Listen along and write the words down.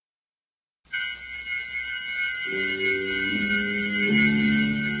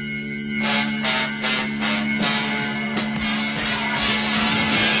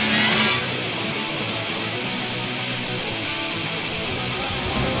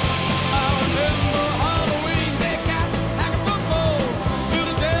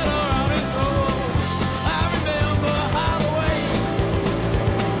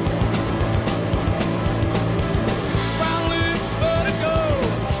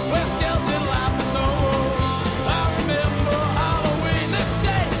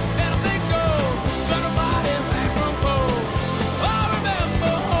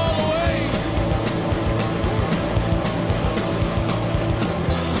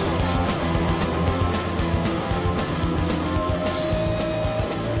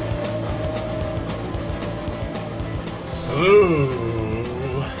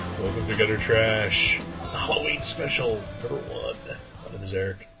Gutter Trash, the Halloween special, number 1. My name is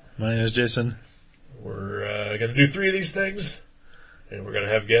Eric. My name is Jason. We're going to do 3 of these things, and we're going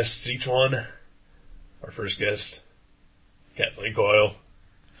to have guests each one. Our first guest, Kathleen Coyle.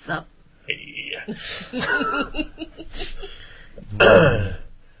 Sup? Hey.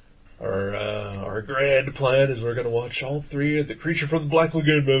 Our grand plan is we're going to watch all 3 of the Creature from the Black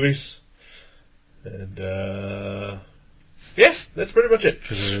Lagoon movies. And, yeah, that's pretty much it.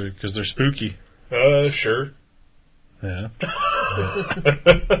 Because they're spooky. Sure. Yeah.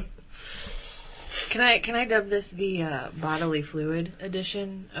 Can I dub this the bodily fluid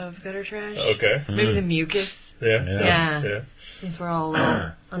edition of Gutter Trash? Okay. Maybe the mucus. Yeah. Since we're all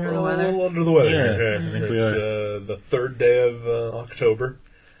under the we're weather. A little under the weather. Yeah, I think we it's are. The 3rd day of October.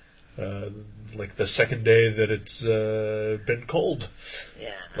 Like the 2nd day that it's been cold.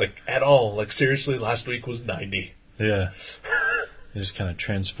 Yeah. Like, at all. Like, seriously, last week was 90. Yeah. It just kind of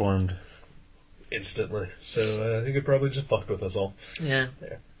transformed. Instantly. So I think it probably just fucked with us all. Yeah.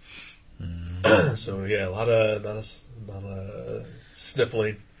 So, yeah, a lot of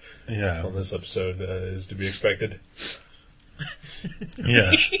sniffling Yeah. on this episode is to be expected.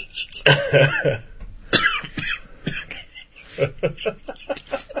 Yeah.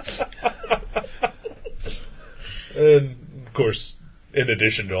 And, of course, in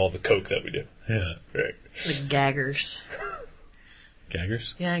addition to all the coke that we do. Yeah. Right. The gaggers.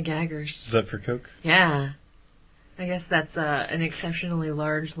 Gaggers? Yeah, gaggers. Is that for Coke? Yeah. I guess that's an exceptionally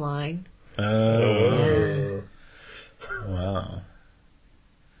large line. Oh. Wow.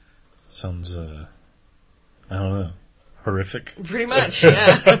 Sounds, I don't know, horrific. Pretty much,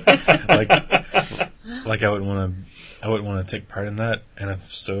 yeah. like I wouldn't want to take part in that, and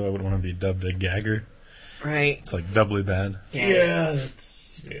if so, I would want to be dubbed a gagger. Right. It's like doubly bad. Yeah,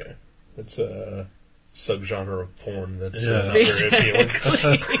 that's a subgenre of porn that's not Yeah. very appealing.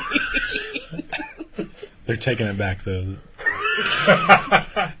 They're taking it back, though.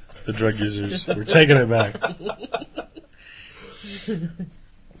 The drug users. We're taking it back.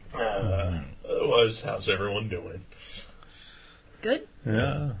 Otherwise, how's everyone doing? Good?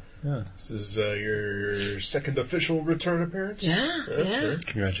 Yeah. This is your 2nd official return appearance? Yeah.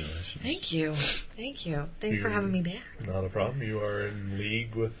 Congratulations. Thank you. Thanks for having me back. Not a problem. You are in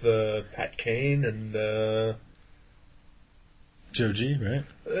league with Pat Kane and... Joe G, right?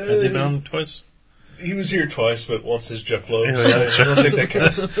 Has he been on twice? He was here twice, but once as Jeff Lowe. Yeah, So I don't think that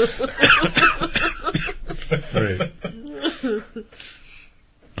counts. Right.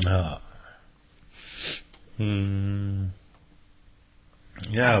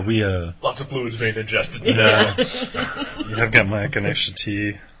 Yeah, we, Lots of fluids being ingested today. yeah. I've got my extra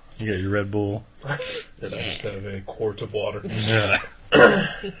tea. You got your Red Bull. And I just have a quart of water. Yeah.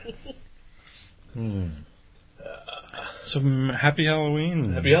 So, happy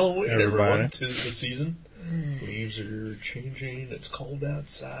Halloween. Happy Halloween, everybody. everyone. 'Tis the season. Leaves are changing. It's cold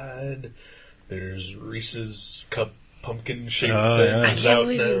outside. There's Reese's cup pumpkin shaped yeah. I things can't out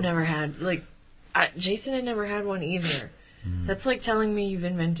believe now. you've never had, Jason had never had one either. That's like telling me you've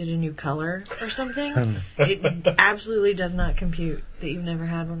invented a new color or something. It absolutely does not compute that you've never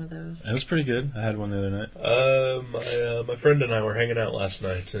had one of those. It was pretty good. I had one the other night. My friend and I were hanging out last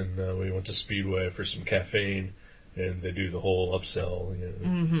night, and we went to Speedway for some caffeine, and they do the whole upsell.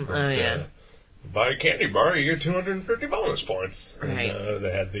 Yeah. Buy a candy bar, you get 250 bonus points. Right. And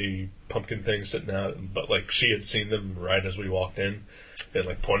they had the pumpkin thing sitting out, but she had seen them right as we walked in,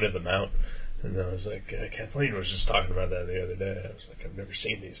 and pointed them out. And I was like, Kathleen was just talking about that the other day. I was like, I've never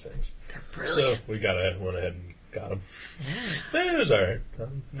seen these things. They're brilliant. So we went ahead and got them. Yeah. It was alright.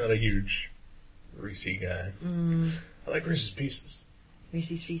 I'm not a huge Reese guy. I like Reese's Pieces.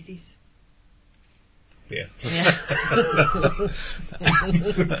 Reese's Feces. Yeah.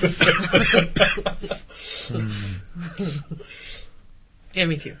 Yeah,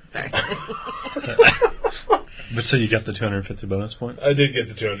 me too. Sorry. But so you got the 250 bonus point? I did get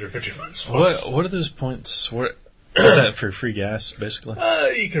the 250 bonus points. What are those points? What is that for? Free gas, basically?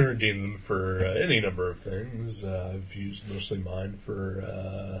 You can redeem them for any number of things. I've used mostly mine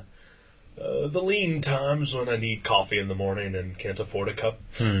for the lean times when I need coffee in the morning and can't afford a cup.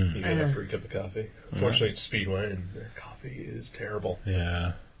 You get a free cup of coffee. Unfortunately, it's Speedway, and their coffee is terrible.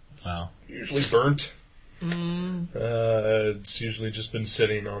 Yeah. It's Wow. usually burnt. It's usually just been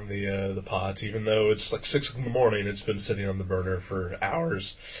sitting on the pot, even though it's like 6 in the morning. It's been sitting on the burner for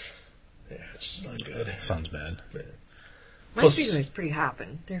hours. Yeah, it's just not good. Sounds bad. Yeah. My Plus- Speedway's pretty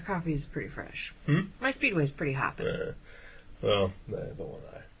hoppin'. Their coffee is pretty fresh. My Speedway's pretty hoppin'. Well,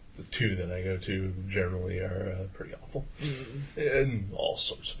 the two that I go to generally are pretty awful. In all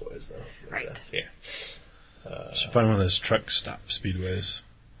sorts of ways, though. But, Right. Yeah. Should find one of those truck stop speedways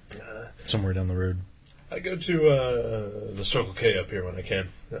somewhere down the road. I go to the Circle K up here when I can.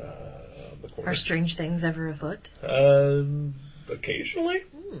 The corner. Are strange things ever afoot? Occasionally.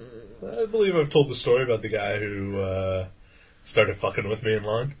 I believe I've told the story about the guy who started fucking with me in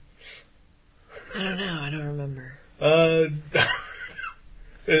line. I don't know. I don't remember.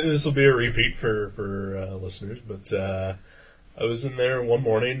 This will be a repeat for listeners, but I was in there one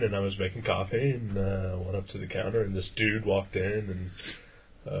morning and I was making coffee and went up to the counter and this dude walked in and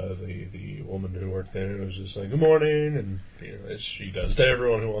the woman who worked there was just like, "Good morning," and as she does to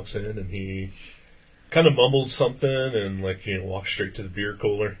everyone who walks in, and he kind of mumbled something and walked straight to the beer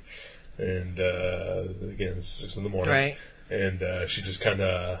cooler, and again it's 6 in the morning, Right. and she just kind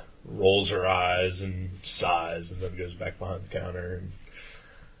of rolls her eyes and sighs and then goes back behind the counter, and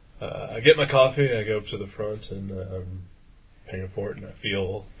I get my coffee, I go up to the front and I'm paying for it, and I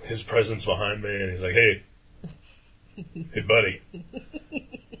feel his presence behind me, and he's like, "Hey, buddy.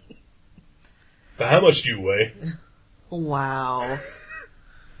 But how much do you weigh?" Wow.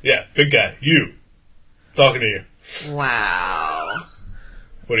 "Yeah, big guy. You. Talking to you." Wow.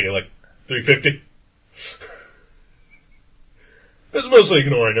 "What are you, like 350? I was mostly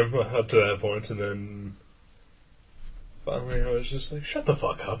ignoring him up to that point, and then finally I was just like, "Shut the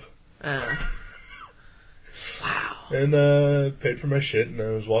fuck up." Wow. And paid for my shit, and I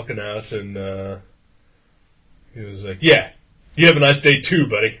was walking out, and he was like, "Yeah, you have a nice day too,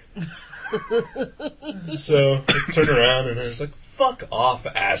 buddy." So I turn around, and I was like, "Fuck off,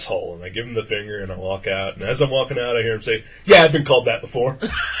 asshole," and I give him the finger, and I walk out, and as I'm walking out, I hear him say, "Yeah, I've been called that before."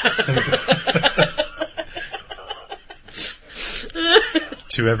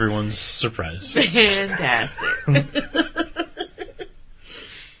 To everyone's surprise. Fantastic.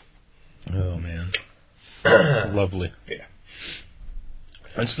 Oh, man. Lovely. Yeah.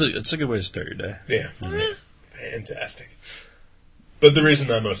 It's a good way to start your day. Yeah. Fantastic. But the reason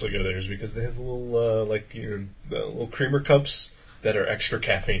I mostly go there is because they have little, little creamer cups that are extra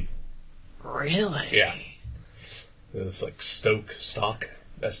caffeine. Really? Yeah. It's like Stoke,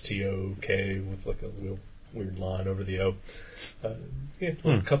 S-T-O-K, with like a little weird line over the O.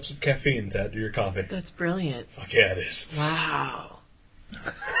 Little cups of caffeine to add to your coffee. That's brilliant. Fuck yeah, it is. Wow.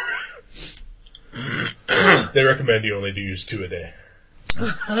 They recommend you only use 2 a day.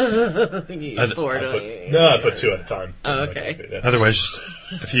 You use 4, don't you? I put 2 at a time. Oh, in my okay. coffee. That's- Otherwise,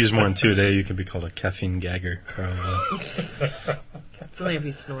 if you use more than 2 a day, you could be called a caffeine gagger. Probably. It's only if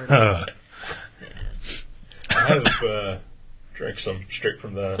you snort it. Uh, I have drank some straight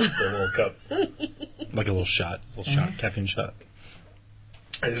from the little cup. like a little shot, caffeine shot.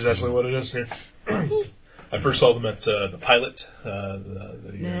 It is actually what it is here. I first saw them at the Pilot,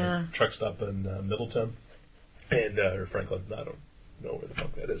 the truck stop in Middletown, and or Franklin. I don't know where the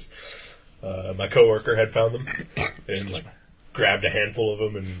fuck that is. My coworker had found them and grabbed a handful of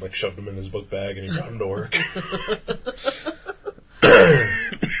them and shoved them in his book bag, and he brought them to work.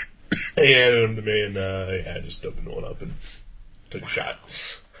 He handed them to me, and I just opened one up and took a shot.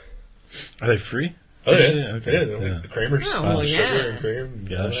 Are they free? Oh yeah, Okay. yeah, the Kramers, Oh, well, sugar yeah. and cream. And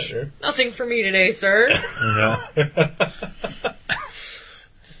Gosh. all that, Nothing for me today, sir. Yeah.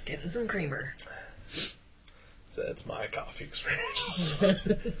 Just getting some creamer. So that's my coffee experience.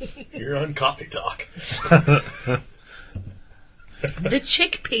 Here on Coffee Talk. The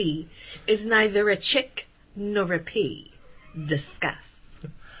chickpea is neither a chick nor a pea. Discuss.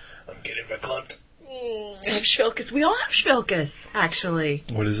 I'm getting verklempt. I have Schwilkes. We all have Schwilkes, actually.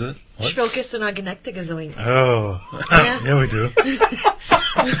 What is it? What? Schwilkes and Agenectigazoints. Oh. Yeah. Yeah, we do.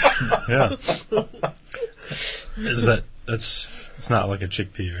 Yeah. It's not like a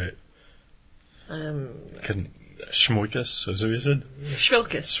chickpea, right? Schmoikus? Is that what you said?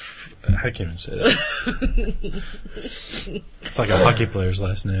 Schwilkes. I can't even say that. It's like a hockey player's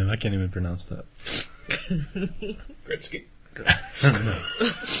last name. I can't even pronounce that. Gretzky.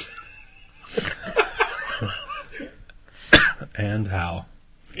 and Hal.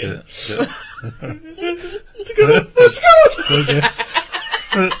 Yeah. Get it? It's a good one. Let's go. Okay.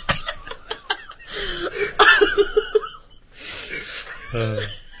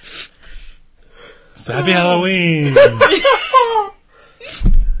 So happy Halloween!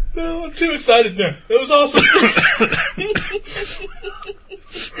 No, I'm too excited now. That was awesome.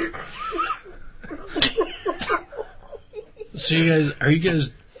 So are you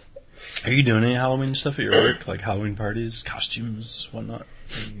doing any Halloween stuff at your work? Like Halloween parties, costumes, whatnot?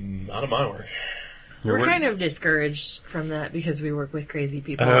 Not at my work. Your We're work? kind of discouraged from that because we work with crazy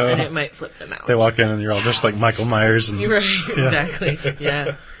people, Oh. and it might flip them out. They walk in and you're all just like Michael Myers, and You're right, exactly.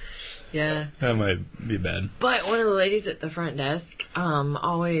 Yeah. Yeah. that might be bad. But one of the ladies at the front desk,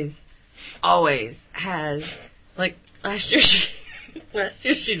 always has, like, last year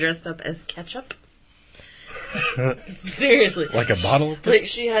she dressed up as ketchup. Seriously. Like a bottle? Like,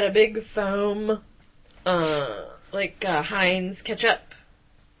 she had a big foam, Heinz ketchup,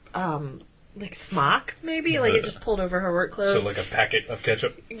 like smock, maybe? Like, it just pulled over her work clothes. So like a packet of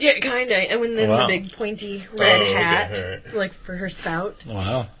ketchup. Yeah, kinda. And then Wow. the big pointy red Oh, okay, hat, alright. like, for her spout.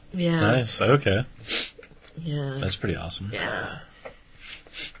 Wow. Yeah. Nice. Okay. Yeah. That's pretty awesome. Yeah.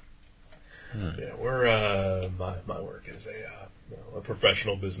 Yeah, we're my work is a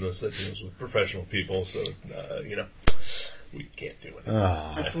professional business that deals with professional people, so we can't do it.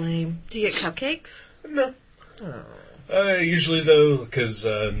 Oh. That's lame. Do you get cupcakes? No. Usually, though, because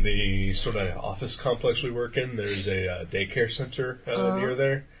in the sort of office complex we work in, there's a daycare center near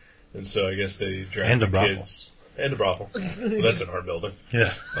there, and so I guess they drag And a the brothel. kids and a brothel. Well, that's in our building,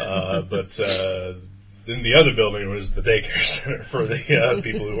 Yeah. but in the other building was the daycare center for the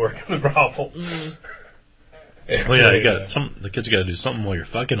people who work in the brothel. And Well, yeah, they, you got the kids got to do something while you're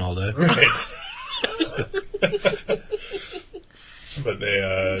fucking all day. right. But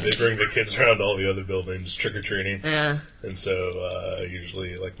they bring the kids around to all the other buildings trick or treating, Yeah. and so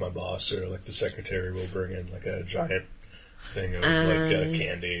usually like my boss or like the secretary will bring in like a giant thing of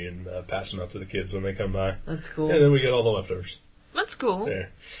candy and pass them out to the kids when they come by, That's cool. and then we get all the leftovers. That's cool.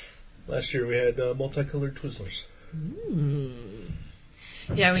 There. Last year we had multicolored Twizzlers.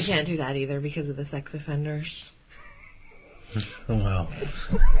 Yeah, we can't do that either because of the sex offenders. Oh, wow.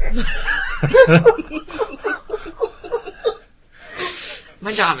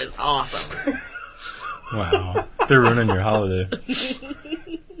 My job is awesome. Wow. They're ruining your holiday.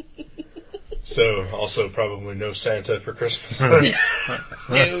 So also probably no Santa for Christmas. No.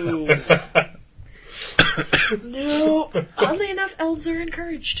 No. Oddly enough, elves are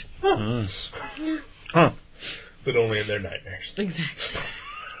encouraged. Huh. But only in their nightmares. Exactly.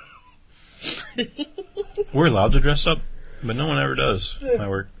 We're allowed to dress up, but no one ever does. My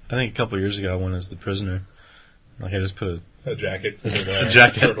work. I think a couple of years ago I went as the prisoner. Like I just put A jacket. a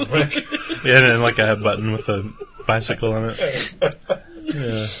jacket. Turtleneck. Yeah, and then like a button with a bicycle on it.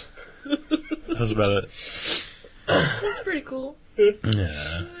 Yeah. That was about it. That's pretty cool.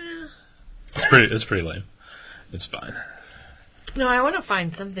 Yeah. It's pretty lame. It's fine. No, I want to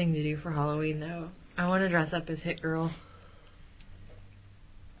find something to do for Halloween, though. I want to dress up as Hit Girl.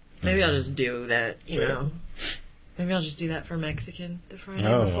 Maybe I'll just do that, you know. Maybe I'll just do that for Mexican the Friday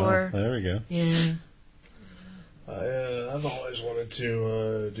before. Well, there we go. Yeah. I've always wanted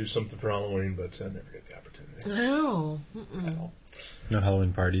to do something for Halloween, but I never get the opportunity. No. At all. No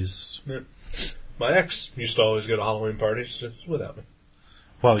Halloween parties. Yeah. My ex used to always go to Halloween parties just without me.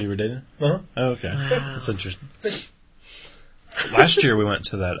 While you were dating? Uh-huh. Oh, okay. Wow. That's interesting. Last year we went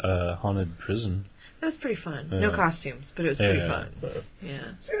to that haunted prison. That was pretty fun. No Yeah. costumes, but it was pretty Yeah. fun. Yeah,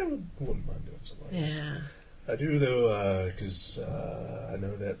 Yeah. I wouldn't mind doing something like Yeah. that. I do, though, because I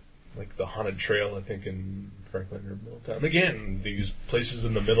know that, like, the Haunted Trail, I think, in Franklin or Middletown. Again, these places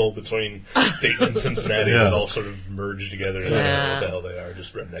in the middle between Dayton and Cincinnati Yeah. that all sort of merge together. I don't know Yeah. what the hell they are.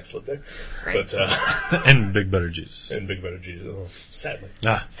 Just rednecks live there. Right. But, And Big Butter Juice. and Big Better Jesus, oh, sadly.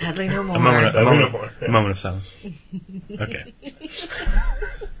 Ah, Sadly, no more. a moment, Sadly, no more. a moment of silence. Okay.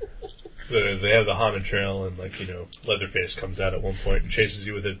 They have the Haunted Trail, and, like, Leatherface comes out at one point and chases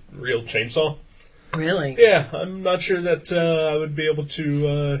you with a real chainsaw. Really? Yeah, I'm not sure that I would be able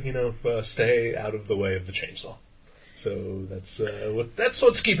to, stay out of the way of the chainsaw. So that's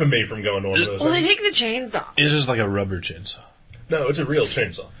what's keeping me from going to one of those. Well, they things. take the chains off. It's just like a rubber chainsaw. No, it's a real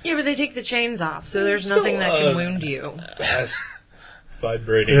chainsaw. Yeah, but they take the chains off, so there's Still, nothing that can wound you. Fast,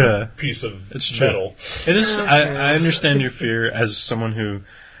 vibrating Yeah. piece of It's true. metal. It is. Okay. I understand your fear as someone who,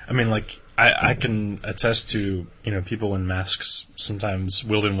 I mean, like I can attest to people in masks sometimes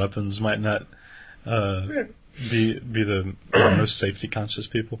wielding weapons might not be the most safety conscious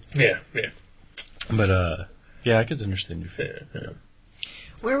people. Yeah. But yeah, I could understand your fear. Yeah.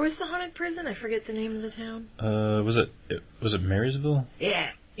 Where was the haunted prison? I forget the name of the town. Was it Marysville? Yeah.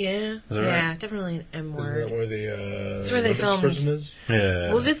 Yeah. that right? Yeah, definitely an M Isn't word. that where the It's where they women's filmed- prison is?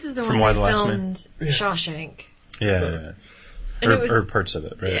 Yeah. Well, this is the From one Why that the Last Man? filmed Shawshank. Yeah. And it was- Or parts of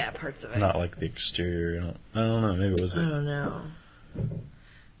it, right? Yeah, parts of it. Not like the exterior. I don't know. Maybe it was I it. don't know.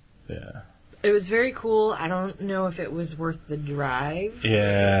 Yeah. It was very cool. I don't know if it was worth the drive.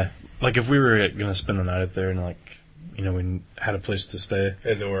 Yeah. Like if we were going to spend the night up there and like, we had a place to stay.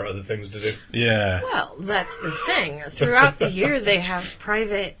 And there were other things to do. Yeah. Well, that's the thing. Throughout the year, they have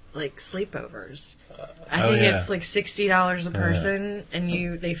private sleepovers. I think yeah. it's like $60 a person,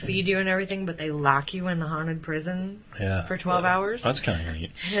 and they feed you and everything, but they lock you in the haunted prison Yeah. for 12 hours. That's kind of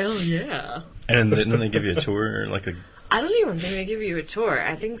neat. Hell yeah! And then they give you a tour, or like a. I don't even think they give you a tour.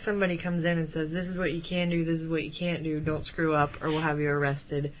 I think somebody comes in and says, "This is what you can do. This is what you can't do. Don't screw up, or we'll have you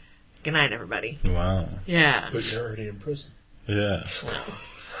arrested." Good night, everybody. Wow. Yeah. But you're already in prison. Yeah.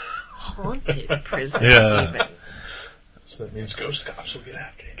 Haunted prison. Yeah. Even. So that means ghost cops will get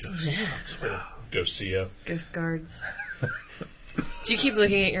after you. Yeah. Ghost CO. Ghost guards. Do you keep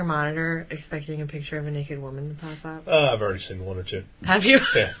looking at your monitor, expecting a picture of a naked woman to pop up? I've already seen one or two. Have you?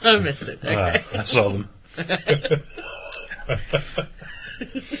 Yeah. I missed it. Okay. I saw them.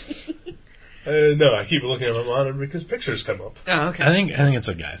 No, I keep looking at my monitor because pictures come up. Oh, okay. I think it's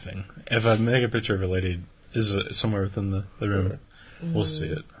a guy thing. If I make a picture of a lady is somewhere within the room, we'll see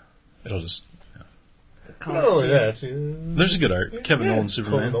it. It'll just. Not only that, There's a good art. Kevin Nolan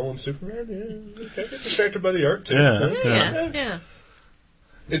Superman. Kevin Nolan Superman, yeah. Okay, get distracted by the art, too. Yeah. Yeah.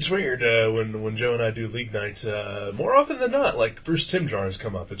 It's weird when Joe and I do league nights, more often than not, like Bruce Timm drawings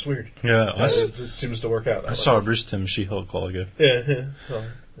come up. It's weird. Yeah. It just seems to work out. I saw a Bruce Timm She-Hulk while ago. Yeah. Well,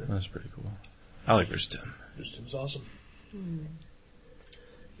 That's pretty cool. I like Bruce Timm. Bruce Timm's awesome.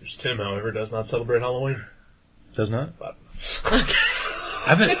 Bruce Timm, however, does not celebrate Halloween. Does not? But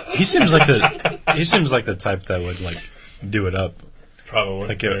I bet he seems like the type that would do it up.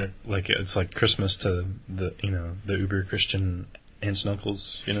 probably. It's like Christmas to the the uber Christian aunts and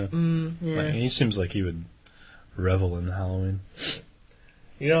uncles. Yeah. Like, he seems like he would revel in Halloween.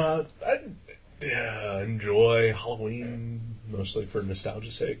 I enjoy Halloween mostly for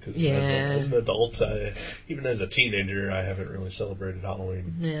nostalgia's sake. Because as an adult, even as a teenager, I haven't really celebrated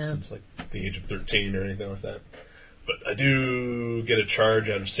Halloween since the age of 13 or anything like that. But I do get a charge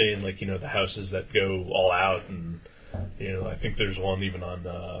out of seeing the houses that go all out, and I think there's one even on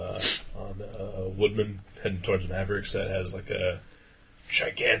Woodman heading towards Mavericks that has a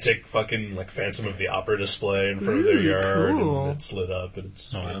gigantic fucking Phantom of the Opera display in front of their yard, cool. and it's lit up and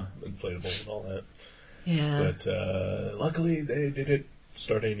it's wow. inflatable and all that. Yeah. But luckily they did it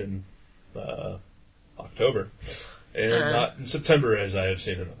starting in October and not in September as I have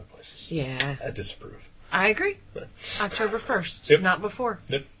seen in other places. Yeah. I disapprove. I agree. But, October 1st, Yep. not before.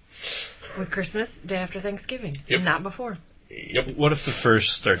 Yep. With Christmas, day after Thanksgiving, Yep. not before. Yep. What if the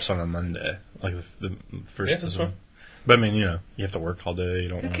first starts on a Monday? Like the first Yeah, is that's on. fine. But I mean, you have to work all day. You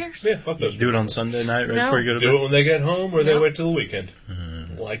don't Who want cares? Yeah, fuck those do it people. on Sunday night right No. before you go to Do it bed. when they get home or they No. wait till the weekend.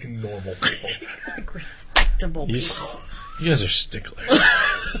 Mm-hmm. Like normal people. Like respectable You, people. you guys are sticklers.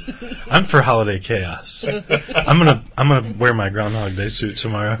 I'm for holiday chaos. I'm gonna wear my Groundhog Day suit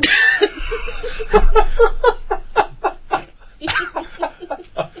tomorrow.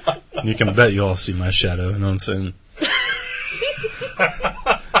 You can bet you all see my shadow. You know what I'm saying?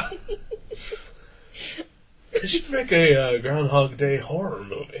 They should make a Groundhog Day horror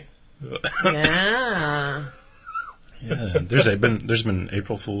movie. Yeah. Yeah. There's been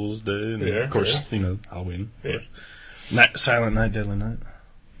April Fool's Day, and Yeah, of course Halloween. Yeah. Silent Night, Deadly Night.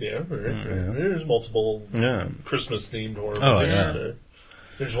 Yeah, right. Yeah. There's multiple Yeah. Christmas-themed horror Oh, movies. yeah.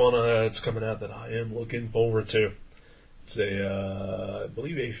 There's one that's coming out that I am looking forward to. It's I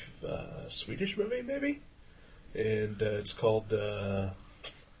believe a Swedish movie, maybe? And it's called,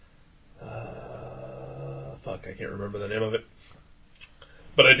 fuck, I can't remember the name of it.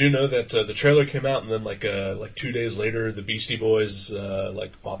 But I do know that the trailer came out, and then like 2 days later, the Beastie Boys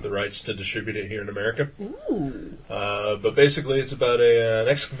bought the rights to distribute it here in America. Ooh. But basically, it's about an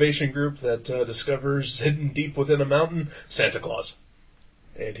excavation group that discovers hidden deep within a mountain Santa Claus,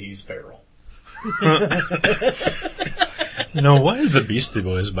 and he's feral. Why did the Beastie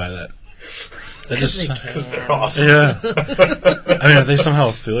Boys buy that? That just Because they're awesome. yeah. I mean, are they somehow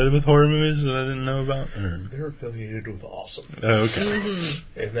affiliated with horror movies that I didn't know about? Or? They're affiliated with Awesome, Oh, okay.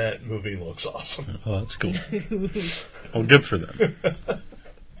 and that movie looks awesome. Oh, that's cool. Well, good for them.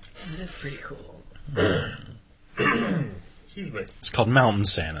 That is pretty cool. Excuse me. It's called Mountain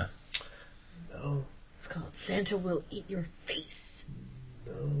Santa. No, It's called Santa Will Eat Your Face.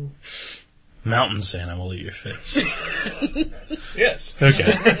 no. Mountain Santa will eat your face. Yes.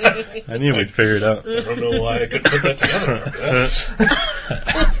 Okay. I knew we'd figure it out. I don't know why I couldn't put that together.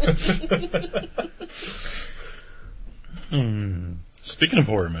 Speaking of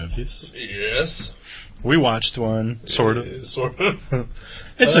horror movies, Yes. we watched one, sort of. Sort of.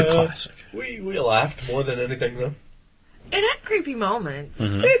 It's a classic. We laughed more than anything, though. It had creepy moments.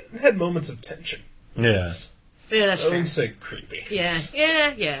 It had moments of tension. Yeah. Yeah, that's I fair. wouldn't say creepy.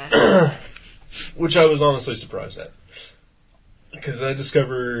 Yeah. Which I was honestly surprised at. Because I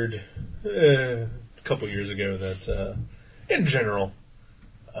discovered a couple years ago that, in general,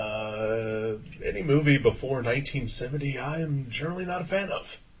 any movie before 1970 I am generally not a fan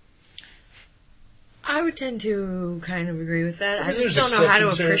of. I would tend to kind of agree with that. I There's just don't know how to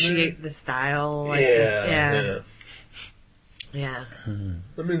exceptions here and appreciate the style. Like yeah.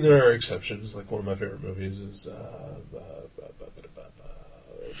 I mean, there are exceptions. Like, one of my favorite movies is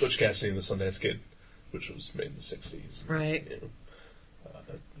Butch Cassidy and the Sundance Kid, which was made in the 60s. Right. You know,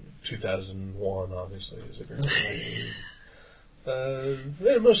 2001, obviously, is a great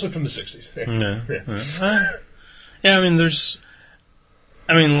movie. Mostly from the 60s. Yeah,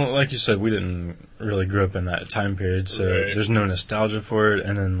 I mean, like you said, we didn't really grow up in that time period, so Right. there's no nostalgia for it.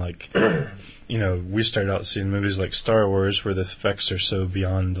 And then, like, you know, we started out seeing movies like Star Wars where the effects are so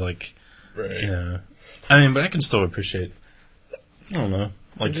beyond, like, Right. you know. I mean, but I can still appreciate, I don't know,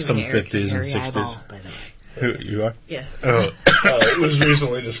 like some Eric 50s and Harry 60s. Eyeball, by the way. Who, you are? Yes. Oh, It was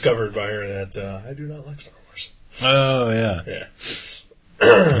recently discovered by her that I do not like Star Wars. oh yeah. Yeah.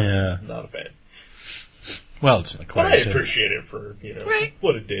 Yeah. Not a fan. Well, it's But I quite appreciate it for, Right.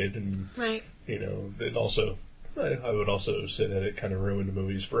 what it did, and, Right. it also, I would also say that it kind of ruined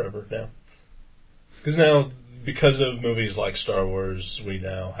movies forever now. Because now, because of movies like Star Wars, we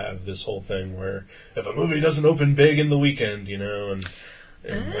now have this whole thing where if a movie doesn't open big in the weekend, and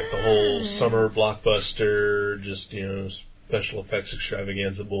like the whole summer blockbuster, just, special effects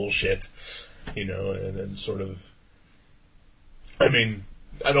extravaganza bullshit, and then sort of, I mean,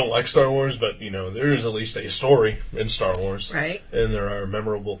 I don't like Star Wars, but, there is at least a story in Star Wars. Right. And there are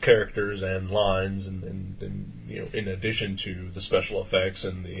memorable characters and lines, and in addition to the special effects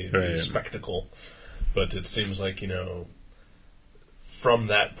and the Right. spectacle. But it seems like, from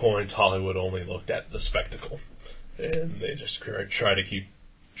that point, Hollywood only looked at the spectacle. And they just try to keep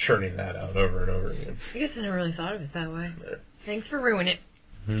churning that out over and over again. I guess I never really thought of it that way. Yeah. Thanks for ruining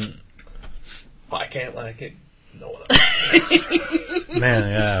it. If I can't like it, no one else. Man,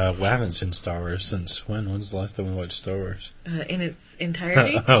 yeah, we haven't seen Star Wars since when? When's the last time we watched Star Wars? In its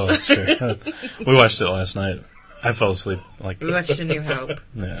entirety. Oh, that's true. We watched it last night. I fell asleep like We watched A New Hope.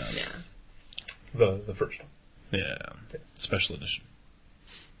 yeah, Yeah. The first one. yeah, special edition.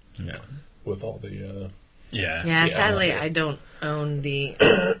 Yeah, With all the, yeah, Yeah, Yeah. sadly, I don't own the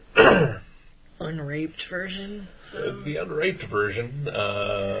unraped version. So the unraped version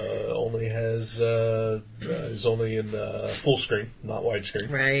only has is only in full screen, not widescreen,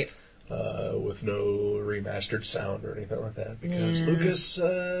 right. with no remastered sound or anything like that, because Yeah. Lucas,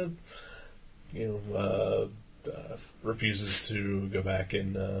 refuses to go back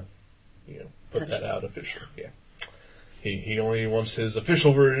and put that out officially. Yeah, he only wants his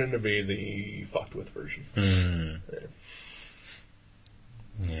official version to be the fucked with version.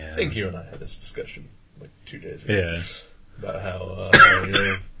 yeah. I think you and I had this discussion like 2 days ago. Yeah, About how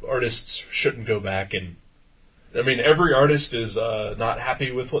artists shouldn't go back and... I mean, every artist is not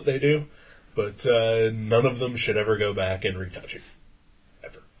happy with what they do, but none of them should ever go back and retouch it.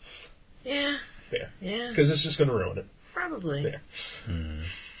 Ever. Yeah. Yeah. Yeah. Because it's just going to ruin it. Probably. Yeah.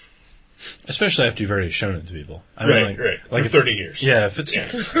 especially after you've already shown it to people. I mean, Right. Like For if, 30 years. yeah, if it's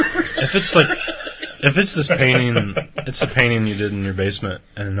if it's this painting, it's a painting you did in your basement,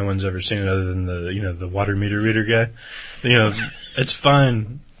 and no one's ever seen it other than the water meter reader guy. It's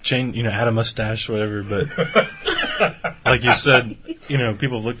fine. Add a mustache, whatever. But like you said,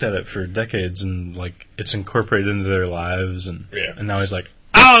 people have looked at it for decades, and like it's incorporated into their lives, and now he's like,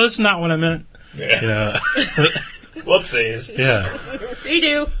 oh, that's not what I meant. Yeah. Whoopsies. Yeah.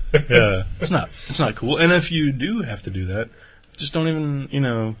 Redo. Yeah. It's not cool. And if you do have to do that, just don't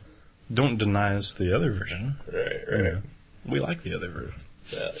even, don't deny us the other version. Right. We like the other version.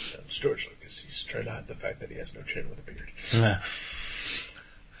 It's George Lucas. He's trying to hide the fact that he has no chin with a beard. Yeah.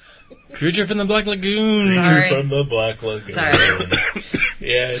 Creature from the Black Lagoon. Sorry. From the Black Lagoon. Sorry.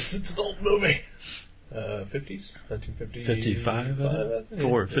 Yeah, it's an old movie. 50s? 1950? 55, I think.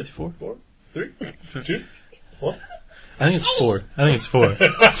 4, 54? 4? 3? 2? What? I think it's 4.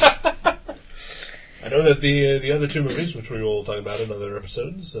 I know that the other two movies, which we will talk about in other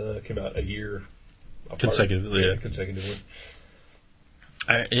episodes, came out a year apart. Consecutively, yeah. Consecutively.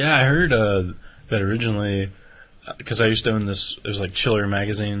 I heard that originally, because I used to own this, it was like Chiller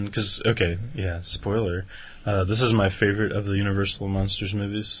magazine, because, okay, yeah, spoiler, this is my favorite of the Universal Monsters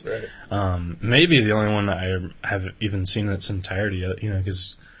movies. Right. Maybe the only one I have even seen in its entirety yet,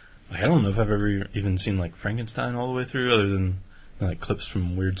 because I don't know if I've ever even seen like Frankenstein all the way through, other than like clips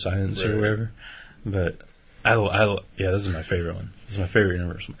from Weird Science or whatever. But yeah, this is my favorite one. This is my favorite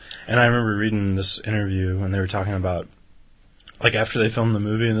Universal. And I remember reading this interview when they were talking about, like, after they filmed the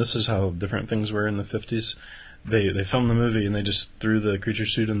movie, and this is how different things were in the 50s. They filmed the movie and they just threw the creature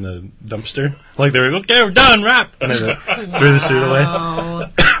suit in the dumpster. Like, they were, okay, we're done, wrap! And they threw the suit away.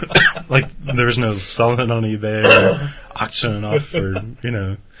 Like, there was no selling it on eBay or auctioning off or,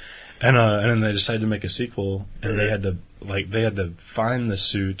 And then they decided to make a sequel, and they had to find the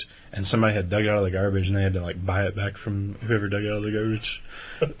suit, and somebody had dug it out of the garbage, and they had to, like, buy it back from whoever dug it out of the garbage.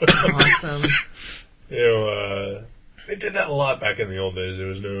 Awesome. They did that a lot back in the old days. There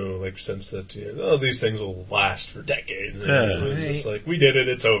was no like sense that these things will last for decades. Yeah. It was just like, we did it,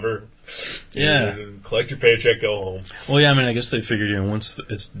 it's over. Yeah. Collect your paycheck, go home. Well, yeah, I mean, I guess they figured, once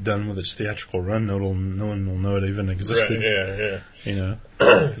it's done with its theatrical run, no one will know it even existed. Right, yeah.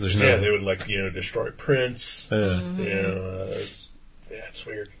 'Cause there's They would destroy prints. Yeah. It's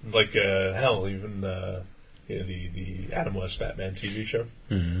weird. Like hell, even the Adam West Batman TV show.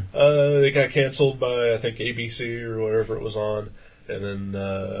 Mm-hmm. They got canceled by, I think, ABC or wherever it was on, and then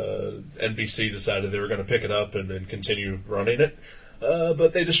NBC decided they were going to pick it up and then continue running it.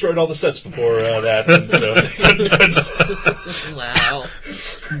 But they destroyed all the sets before that, and so Wow.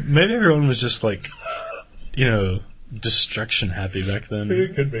 Maybe everyone was just like, destruction happy back then.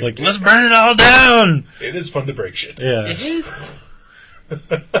 It could be. Like, let's burn it all down! It is fun to break shit. Yeah. It is.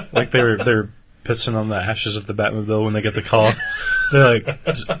 Like, they're pissing on the ashes of the Batmobile when they get the call. They're like,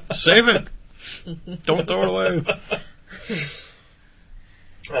 save it! Don't throw it away!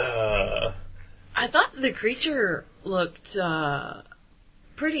 I thought the creature looked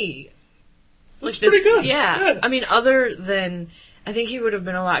pretty. Looks pretty good. Yeah. I mean, other than, I think he would have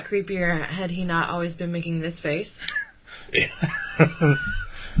been a lot creepier had he not always been making this face.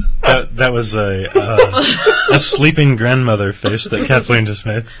 That was a sleeping grandmother face that Kathleen just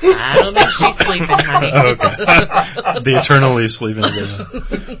made. I don't think she's sleeping, honey. Oh, okay. The eternally sleeping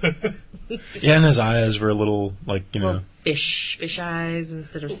grandmother. Yeah, and his eyes were a little, like, Well, fish eyes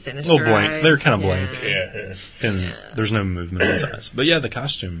instead of sinister a little blank. eyes. They were kind of blank. Yeah. And there's no movement in his eyes. But yeah, the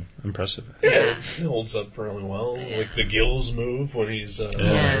costume, impressive. Yeah, it holds up fairly well. Yeah. Like the gills move when he's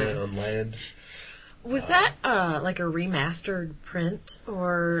on land. Was that like a remastered print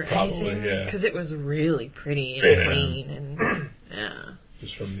or Probably, anything? yeah. Because it was really pretty and clean and yeah.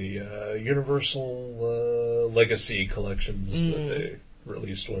 Just from the Universal Legacy collections that they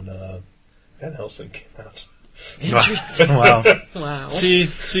released when Van Helsing came out. Interesting. Wow. Wow. See,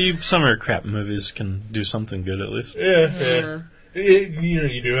 summer crap movies can do something good at least. Yeah.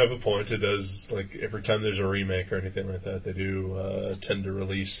 You do have a point. It does, like, every time there's a remake or anything like that, they do tend to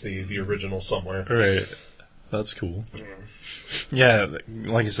release the original somewhere. Right. That's cool. Yeah,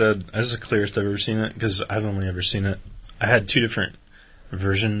 like I said, this is the clearest I've ever seen it, because I've only ever seen it. I had two different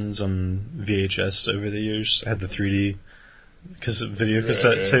versions on VHS over the years. I had the 3D video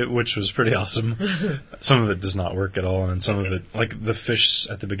cassette tape, which was pretty awesome. Some of it does not work at all, and some of it, like the fish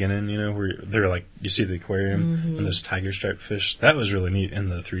at the beginning, where they're like, you see the aquarium and those tiger striped fish. That was really neat in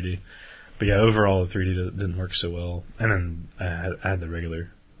the 3D. But yeah, overall the 3D didn't work so well. And then I had the regular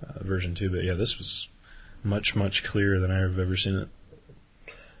version too. But yeah, this was much, much clearer than I've ever seen it.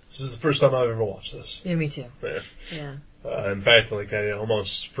 This is the first time I've ever watched this. Yeah, me too. Yeah. Yeah. In fact, like, I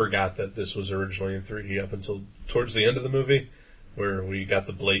almost forgot that this was originally in 3D up until towards the end of the movie, where we got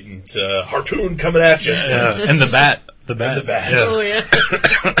the blatant harpoon coming at you. Yeah, and the bat. And the bat. Yeah. Oh yeah.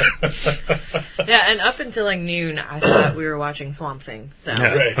 Yeah, and up until like noon, I thought we were watching Swamp Thing. So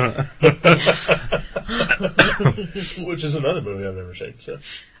Yeah. Right. Which is another movie I've never seen. So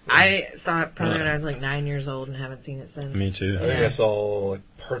I saw it probably when I was like 9 years old and haven't seen it since. Me too. I think I saw like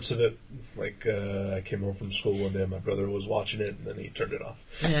parts of it. Like I came home from school one day, my brother was watching it, and then he turned it off.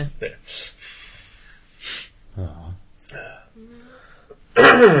 Yeah.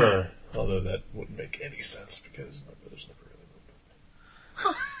 Although that wouldn't make any sense because my brother's never really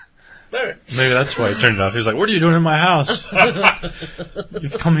moved. All right. Maybe that's why he turned it off. He's like, what are you doing in my house?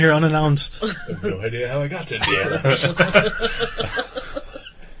 You've come here unannounced. I have no idea how I got to Indiana.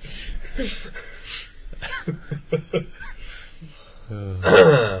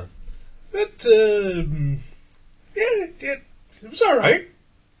 But it was all right.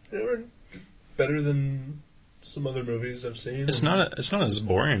 They were better than some other movies I've seen. It's not as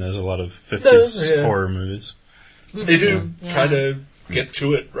boring as a lot of 50s horror movies. They do Yeah. kind of get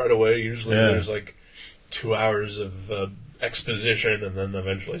to it right away. Usually Yeah. there's like 2 hours of exposition, and then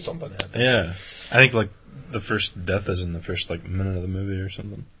eventually something happens. Yeah, I think like the first death is in the first like minute of the movie or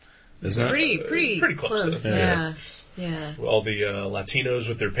something, isn't it? Pretty close. close. Yeah. Yeah. All the Latinos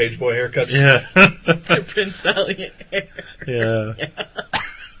with their page boy haircuts. Yeah, Prince Valiant hair.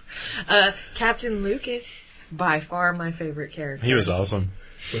 yeah. Captain Lucas, by far my favorite character. He was awesome.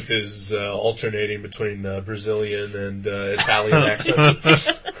 With his alternating between Brazilian and Italian accents.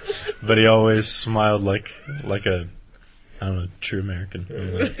 But he always smiled like a, I don't know, true American.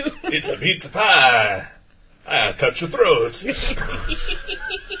 It's a pizza pie. I'll cut your throat.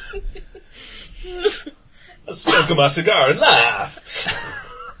 I'll smoke my cigar and laugh.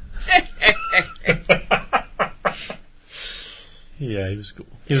 Yeah, he was cool.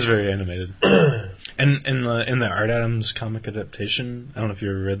 He was very animated. And in the Art Adams comic adaptation, I don't know if you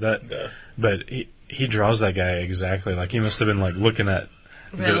ever read that, No. but he draws that guy exactly like he must have been like looking at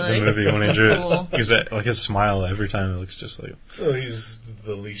the Really? movie when he drew Cool. it. He's like his smile every time it looks just like. Oh, he's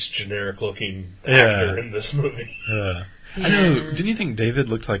the least generic looking Yeah. actor in this movie. Yeah. I know. Didn't you think David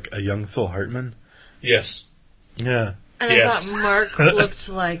looked like a young Phil Hartman? Yes. Yeah. And Yes. I thought Mark looked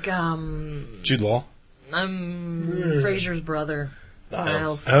like Jude Law. Fraser's brother.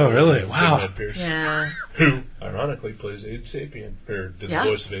 Miles. Oh, really? Big Wow. Ned Pierce. Yeah. Who, ironically, plays Abe Sapien. Or did Yeah.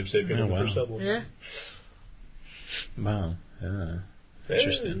 the voice of Abe Sapien Oh, in the wow. first album. Yeah. Wow. Yeah. Yeah,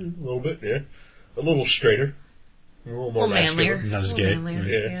 Interesting. a little bit, yeah. A little straighter. A little more manlier. masculine. Not as A gay. little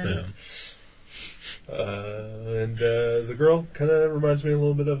manlier, Yeah. yeah. And the girl kind of reminds me a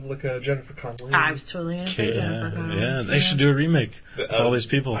little bit of like Jennifer Connelly. I was totally going to say Jennifer Connelly. Yeah, they should do a remake with all these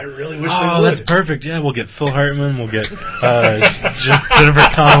people. I really wish they Oh, would. that's perfect. Yeah, we'll get Phil Hartman. We'll get Jennifer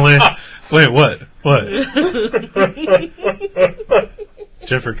Connelly. Wait, what? What?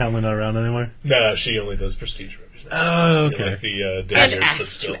 Jennifer Connelly not around anymore? Nah, she only does prestige movies now. Oh, Like okay. the And Dangers, but ass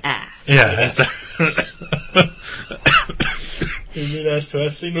still. to ass. Yeah. You mean ass to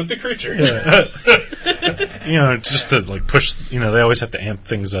ass scene with the creature. You know, just to like push. You know, they always have to amp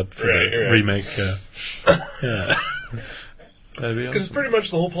things up for Right, the right. remake. Yeah. That'd be Because awesome. pretty much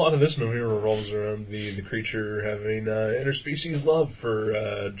the whole plot of this movie revolves around the creature having interspecies love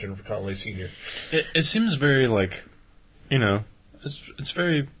for Jennifer Connelly Sr. It seems very like, you know, it's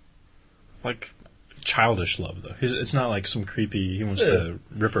very like childish love though. It's not like some creepy. He wants to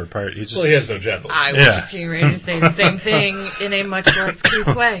rip her apart. He just Well, he has no genitals. I was Yeah. just getting ready to say the same thing in a much less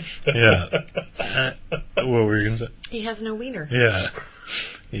crude way. yeah. What were you gonna say? He has no wiener. Yeah.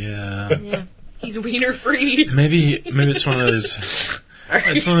 Yeah. Yeah. He's wiener free. Maybe it's one of those. Sorry.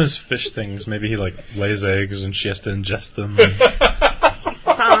 It's one of those fish things. Maybe he like lays eggs and she has to ingest them.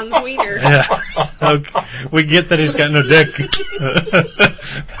 Sans wiener. Yeah. Okay. We get that he's got no dick.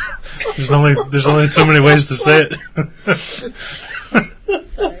 There's only so many ways to say it.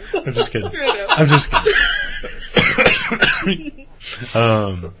 Sorry. I'm just kidding. I'm just kidding.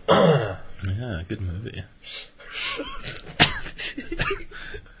 Yeah, good movie.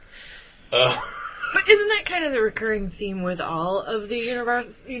 But isn't that kind of the recurring theme with all of the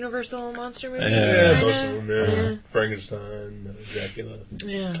Universal monster movies? Yeah, Kinda? most of them, yeah. Yeah. Frankenstein, Dracula.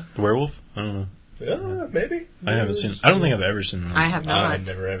 Yeah. The werewolf? I don't know. Yeah, maybe. I haven't seen. I don't think I've ever seen. I have I not.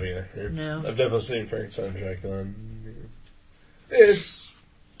 never have either. No. I've definitely seen Frankenstein and Dracula. And it's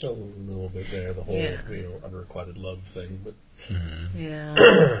a little bit there, the whole Yeah. unrequited love thing. But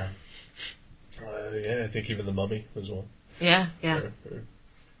Yeah. yeah, I think even the Mummy as well. Yeah. Yeah.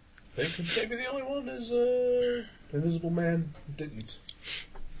 I think maybe the only one is Invisible Man didn't.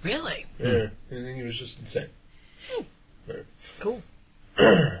 Really? Yeah, I think he was just insane. Right. Cool.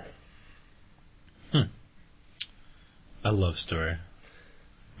 A love story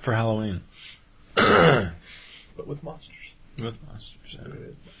for Halloween But with monsters. with monsters. Yeah.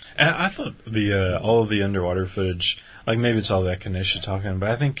 And I thought the all of the underwater footage, like maybe it's all that Kanisha talking, but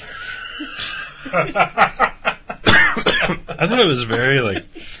I think I thought it was very like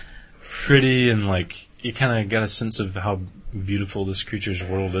pretty and like you kind of got a sense of how beautiful this creature's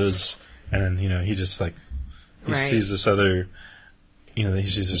world is, and then he just like he Right. sees this other, he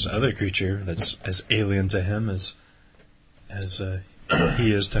sees this other creature that's as alien to him as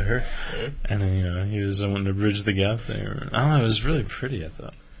he is to her, and then he was wanting to bridge the gap there. I don't know, it was really pretty. I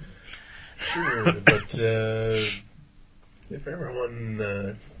thought. Sure, but if everyone,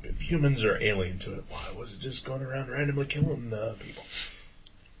 if humans are alien to it, why was it just going around randomly killing people?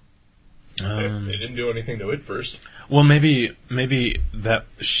 They didn't do anything to it first. Well, maybe that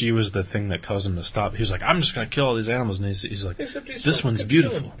she was the thing that caused him to stop. He was like, "I'm just going to kill all these animals," and he's like, Except he's "This still one's kept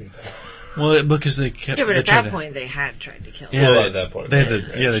beautiful." killing people. Well, because they kept. Yeah, but they at tried that to- point, they had tried to kill him. yeah, Well, they, at that point, they had right,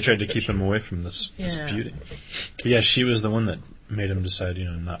 to. right, Yeah, they sure, tried to keep sure. him away from this Yeah. beauty. But yeah, she was the one that made him decide,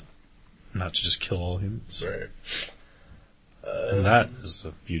 not to just kill all humans. Right. And that is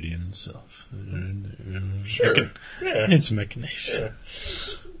a beauty in itself. Sure. Yeah. It's machination.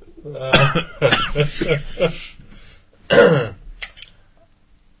 Yeah. Go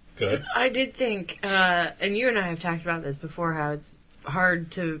So ahead. I did think, and you and I have talked about this before, how it's hard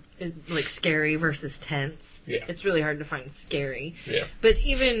to, like, scary versus tense. Yeah. It's really hard to find scary. Yeah. But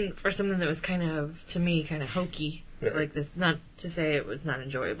even for something that was kind of, to me, kind of hokey, Yeah. like this, not to say it was not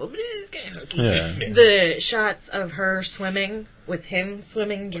enjoyable, but it is kind of hokey. Yeah. The shots of her swimming, with him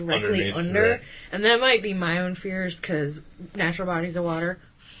swimming directly Underneath, under, right. and that might be my own fears, because natural bodies of water,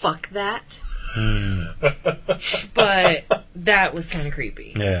 fuck that. But that was kind of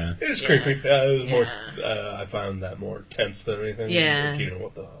creepy. Yeah. It was Yeah. creepy. It was more. Yeah. I found that more tense than anything. Yeah. Like,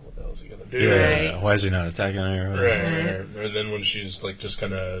 what the hell is he gonna do? Yeah. Right. Why is he not attacking her? Right. And then when she's like just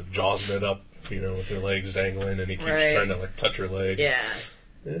kind of jawsing it up, with her legs dangling, and he keeps Right. trying to like touch her leg. Yeah.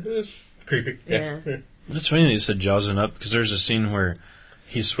 It was creepy. Yeah. It's funny that you said jaws up, because there's a scene where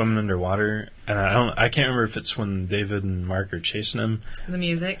he's swimming underwater, and I can't remember if it's when David and Mark are chasing him. The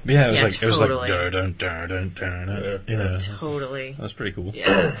music. But yeah, it was totally. dun, dun, dun, dun, dun, dun. Totally. That was pretty cool.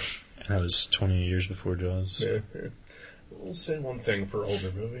 Yeah. And that was 20 years before Jaws. Yeah. We'll say one thing for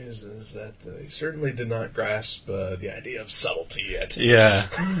older movies is that they certainly did not grasp the idea of subtlety yet. Yeah.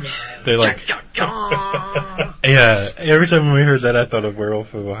 They like, Cha-cha-cha. yeah, every time we heard that, I thought of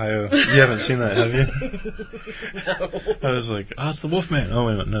Werewolf of Ohio. You haven't seen that, have you? No. I was like, oh, it's the Wolfman. Oh,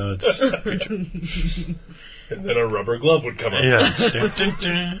 wait, no, it's the creature. And then a rubber glove would come up. Yeah. Dun, dun,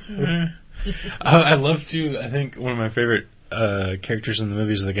 dun. I love to, I think one of my favorite characters in the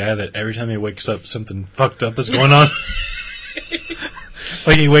movie is the guy that every time he wakes up, something fucked up is going on.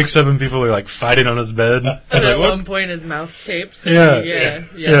 Like, he wakes up and people are, like, fighting on his bed. I was And at like, one point, his mouth's taped. So Yeah.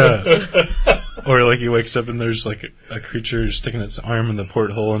 yeah. Or, like, he wakes up and there's, like, a creature sticking its arm in the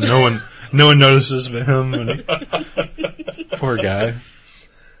porthole and no one notices but him. And poor guy.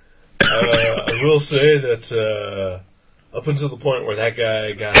 I will say that up until the point where that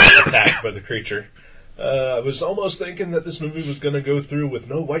guy got attacked by the creature, I was almost thinking that this movie was going to go through with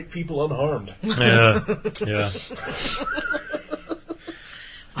no white people unharmed. Yeah. Yeah.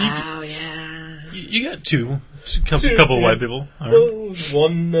 Wow, yeah. You got two. Couple yeah. white people. Well,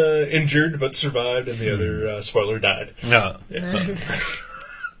 one injured but survived, and the other, spoiler, died. Yeah.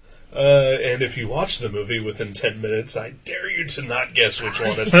 And if you watch the movie within 10 minutes, I dare you to not guess which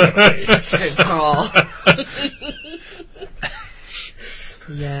one it's going to Good call.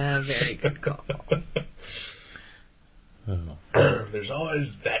 Yeah, very good call. Oh. be. There's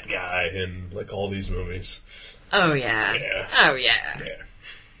always that guy in, like, all these movies. Oh, yeah. Yeah. Oh, yeah. Yeah.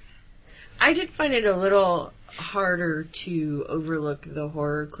 I did find it a little harder to overlook the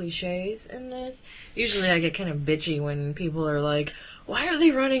horror cliches in this. Usually I get kind of bitchy when people are like, why are they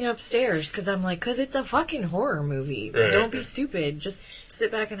running upstairs? Because I'm like, because it's a fucking horror movie. Right. Don't be stupid. Just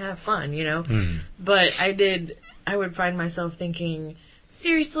sit back and have fun, But I would find myself thinking,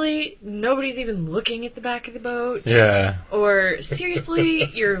 seriously, nobody's even looking at the back of the boat? Yeah. Or,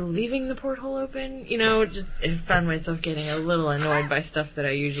 seriously, you're leaving the porthole open? I found myself getting a little annoyed by stuff that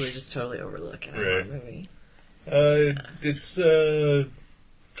I usually just totally overlook in a horror Right. movie. It's, you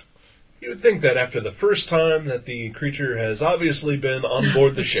would think that after the first time that the creature has obviously been on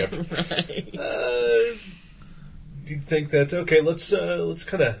board the ship, Right. you'd think that, okay, let's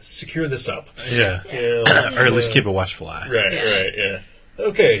kind of secure this up. Yeah. Let's, Or at least keep a watchful eye. Right, Yeah. right, yeah.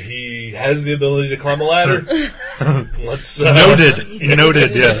 Okay, he has the ability to climb a ladder. Let's Noted,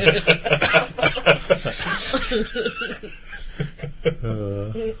 yeah.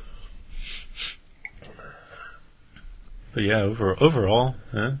 But yeah, overall,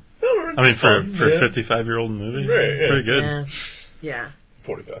 yeah. I mean, for a 55-year-old movie, Right, yeah. pretty good. Yeah. Yeah.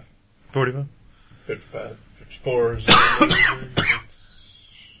 45, 45. 55, 54.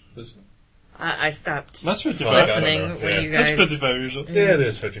 I stopped That's 55. listening I don't know. when Yeah. you guys... That's 55 years old. Yeah, it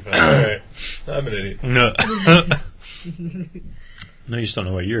is 55. All right. I'm an idiot. No. No, you just don't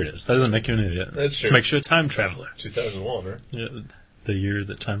know what year it is. That doesn't make you an idiot. That's Just true. makes you a time traveler. 2001, right? Yeah, the year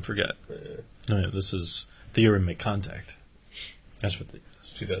that time forgot. Yeah. No, this is the year we make contact. That's what they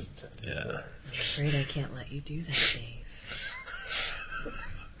 2010. Yeah. I'm afraid I can't let you do that, Dave.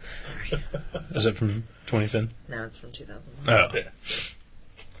 Sorry. Is it from 2010? No, it's from 2001. Oh. Yeah.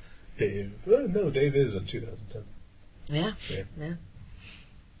 Dave. No, Dave is in 2010. Yeah. Yeah. Yeah.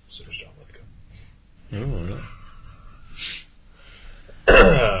 So does John Lithgow. Oh, really?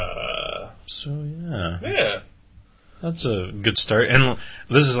 So, yeah. Yeah. That's a good start. And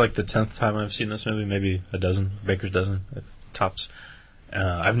this is like the 10th time I've seen this movie, maybe a dozen, Baker's dozen, if tops.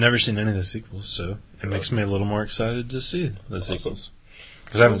 I've never seen any of the sequels, so it makes me a little more excited to see the sequels.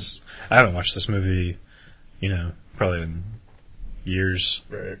 Because I haven't watched this movie, probably in years,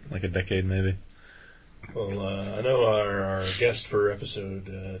 Right. like a decade maybe. Well, I know our guest for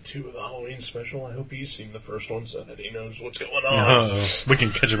episode 2 of the Halloween special, I hope he's seen the first one so that he knows what's going on. Uh-oh. We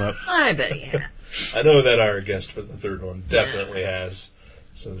can catch him up. I bet he has. I know that our guest for the third one definitely has,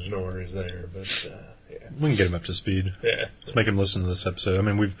 so there's no worries there, but, yeah. We can get him up to speed. Yeah. Let's make him listen to this episode. I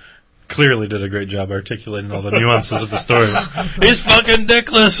mean, we've clearly did a great job articulating all the nuances of the story. He's fucking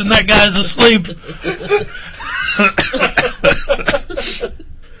dickless and that guy's asleep.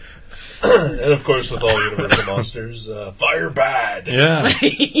 And of course, with all Universal Monsters, fire bad. Yeah.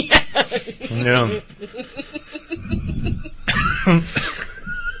 Yeah. Yeah.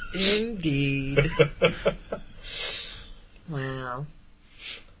 Indeed. Wow.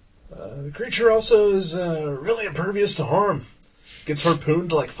 The creature also is really impervious to harm. Gets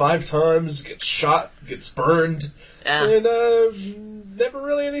harpooned like 5 times, gets shot, gets burned, and never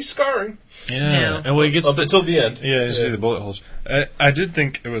really any scarring. Yeah. No. And well, he gets Up until the end. Yeah, you see the bullet holes. I did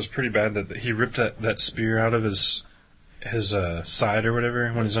think it was pretty bad that he ripped that spear out of his side or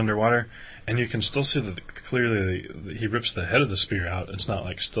whatever when he's underwater, and you can still see that clearly he rips the head of the spear out. It's not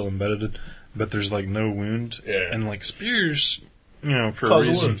like still embedded, but there's like no wound. Yeah. And like spears, for Cause a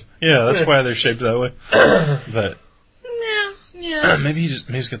a reason. wound. Yeah, that's why they're shaped that way. But Yeah. maybe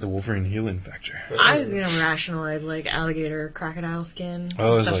he's got the Wolverine healing factor. I was gonna rationalize like alligator, crocodile skin.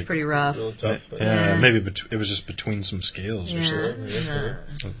 Oh, it's Stuff's like- pretty rough. Real tough. Yeah, Yeah. maybe it was just between some scales or something. Yeah.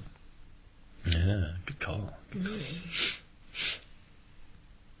 Yeah, good call.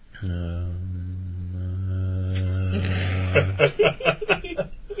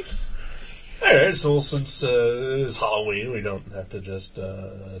 Alright, so since it's Halloween, we don't have to just talk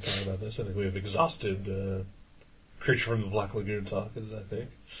about this. I think we've exhausted Creature from the Black Lagoon talk, I think.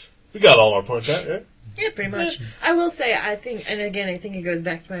 We got all our points out, right? Yeah, pretty much. I will say, I think, and again, I think it goes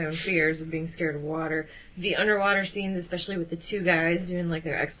back to my own fears of being scared of water. The underwater scenes, especially with the 2 guys doing like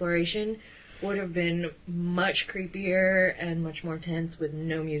their exploration, would have been much creepier and much more tense with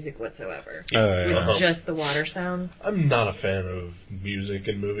no music whatsoever. Yeah. With just the water sounds. I'm not a fan of music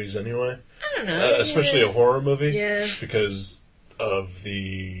in movies anyway. I don't know. Especially a horror movie. Yeah. Because of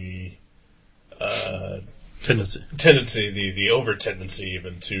the Tendency. the over tendency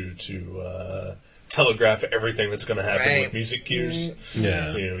even to telegraph everything that's going to happen Right. with music cues. Right.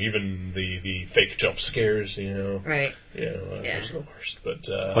 Yeah. Even the fake jump scares. Right. Yeah. Yeah. Those are the worst. But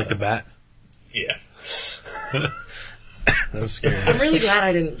Like the bat. yeah. That was scary. I'm really glad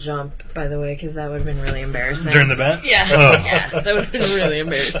I didn't jump, by the way, because that would have been really embarrassing. During the bat? Yeah. Oh. Yeah, that would have been really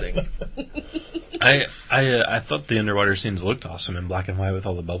embarrassing. I thought the underwater scenes looked awesome in black and white with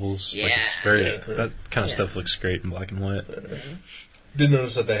all the bubbles. Like it's very Yeah. that kind of Yeah. stuff looks great in black and white. Did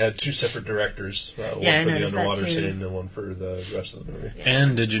notice that they had 2 separate directors. One I for the noticed that underwater too. scene and one for the rest of the movie.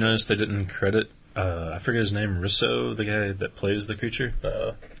 And did you notice they didn't credit? I forget his name, Risso, the guy that plays the creature.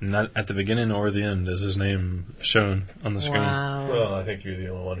 Not at the beginning or the end is his name shown on the screen. Wow. Well, I think you're the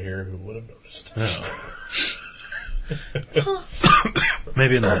only one here who would have noticed. No.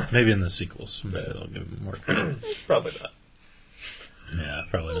 maybe in the sequels. Maybe they'll give him more credit. Probably not. Yeah,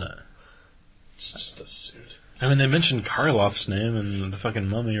 probably not. It's just a suit. I mean, they mentioned Karloff's name and the fucking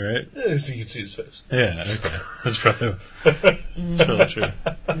mummy, right? Yeah, so you can see his face. Yeah, okay. That's probably true.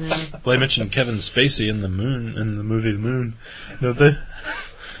 Well, they mentioned Kevin Spacey in the movie The Moon, don't they?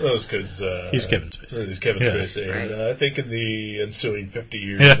 That was because He's Kevin Spacey. He's Kevin Yeah. Spacey. Right. And, I think in the ensuing 50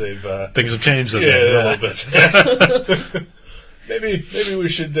 years, Yeah. they've Things have changed a a bit. little bit. Maybe we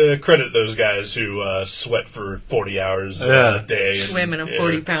should credit those guys who sweat for 40 hours Yeah. a day. Swim in a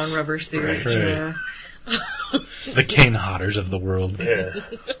 40-pound rubber suit. Right. Yeah. The Kane Hodders of the world. Yeah.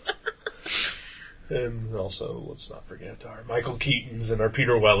 And also, let's not forget our Michael Keatons and our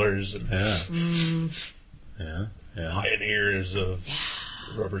Peter Wellers and Yeah. Yeah. pioneers of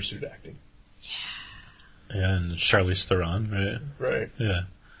rubber suit acting. Yeah, and Charlize Theron, right? Right. Yeah.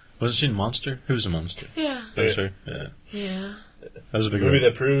 Wasn't she in Monster? Who was a monster? Yeah. That was Yeah. her. Yeah. Yeah. That was a big movie one.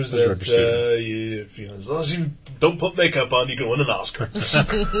 that proves Those that rubber suit. as long as you don't put makeup on, you can win an Oscar.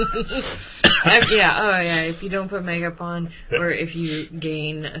 If you don't put makeup on, or if you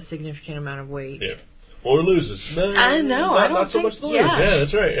gain a significant amount of weight. Yeah. Or loses. No, I know, I don't not so think- much to lose. yeah. Yeah,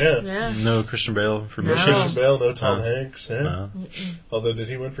 that's right. Yeah. Yeah. No Christian Bale for No. Mission. Christian Bale, no Tom No. Hanks. Yeah. No. Although, did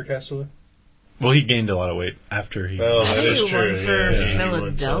he win for Castaway? Well, he gained a lot of weight after he. Oh, I that think is he true. won for Yeah, he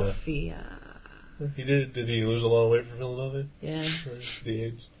went, Philadelphia. he did. Did he lose a lot of weight for Philadelphia? Yeah. The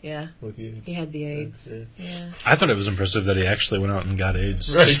AIDS Yeah. with the AIDS. He had the AIDS. Yeah. Yeah. I thought it was impressive that he actually went out and got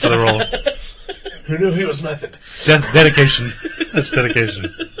AIDS Right. just for the role. Who knew he was method? Dedication. That's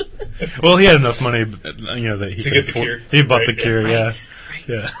dedication. Well, he had enough money, that he To could get the afford. cure. He bought Right, the yeah. cure. Right.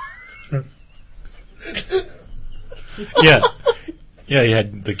 Yeah. Yeah, he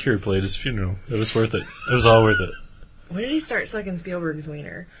had the cure played at his funeral. It was worth it. It was all worth it. When did he start sucking Spielberg's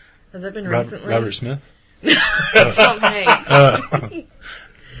wiener? Has that been recently? Robert Smith. Tom Hanks.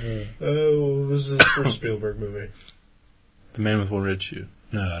 What was the first Spielberg movie? The Man with One Red Shoe.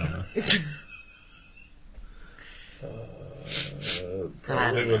 No, I don't know.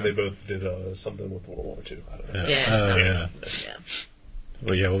 Probably when they both did something with World War II. I don't know. Yeah. Oh, yeah. Yeah.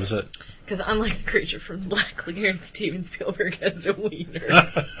 Well, yeah, what was that? Because unlike the creature from the Black Lagoon, Steven Spielberg has a wiener.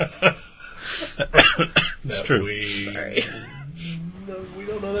 It's That true. Sorry. No, we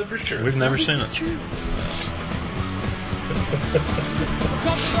don't know that for sure. We've never This seen is it. true.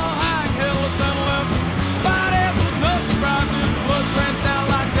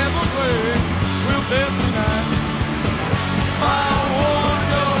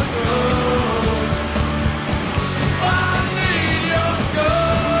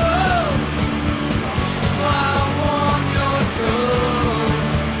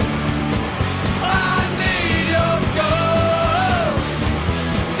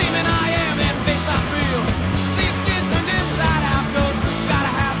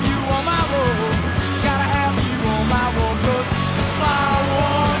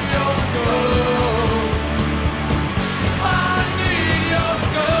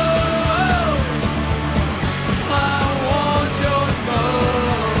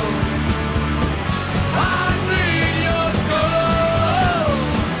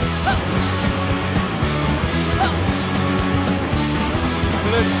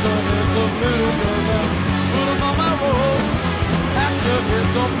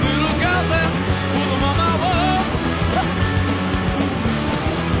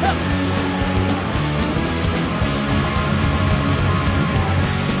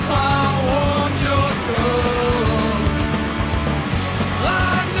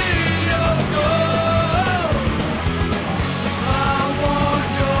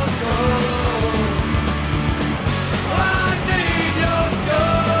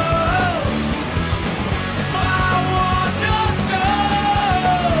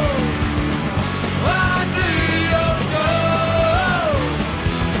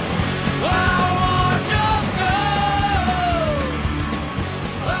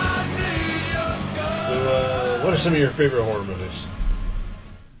 What are some of your favorite horror movies?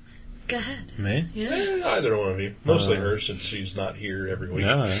 Go ahead. Me? Yeah. Either one of you. Mostly her, since she's not here every week.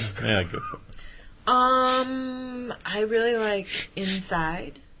 No, yeah, go for it. I really like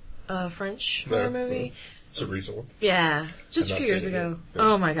Inside, a French horror movie. It's a recent one. Yeah, just a I've few not years seen it ago. yet.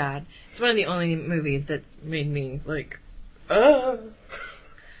 Oh my god, it's one of the only movies that's made me like. I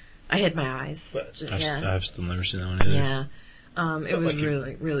hid my eyes. Just, I've still never seen that one either. yeah. It was like you.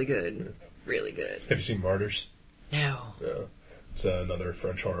 really, really good. Really good. Have you seen Martyrs? No. Yeah. It's another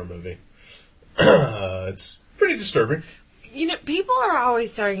French horror movie. It's pretty disturbing. You know, people are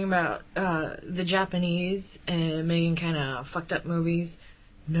always talking about the Japanese and making kind of fucked up movies.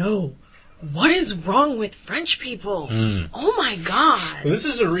 No. What is wrong with French people? Oh my god. This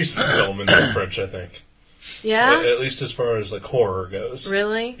is a recent film in French, I think. Yeah? At least as far as like horror goes.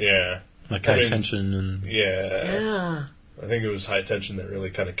 Really? Yeah. Like I high mean, tension and Yeah. Yeah. I think it was High Tension that really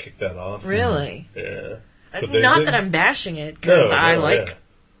kind of kicked that off. Really? Yeah. But Not that I'm bashing it, because I like yeah.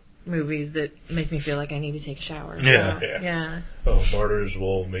 movies that make me feel like I need to take a shower. Yeah. So, Yeah. yeah. Oh, Martyrs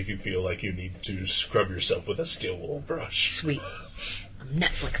will make you feel like you need to scrub yourself with a steel wool brush. Sweet. I'm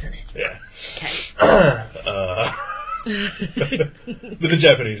Netflixing it. Yeah. Okay. But the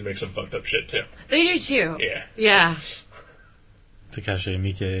Japanese make some fucked up shit too. They do too. Yeah. Yeah. Takashi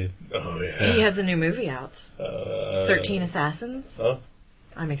Miike. Oh, yeah. He has a new movie out. 13 Assassins. Oh,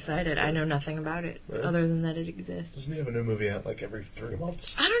 I'm excited. I know nothing about it, other than that it exists. doesn't he have a new movie out like every 3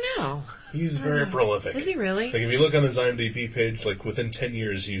 months? I don't know. He's very prolific. Is he really? Like, if you look on his IMDb page, like, within 10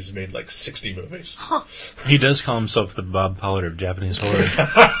 years, he's made, like, 60 movies. He does call himself the Bob Pollard of Japanese horror.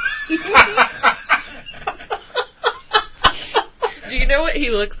 Do you know what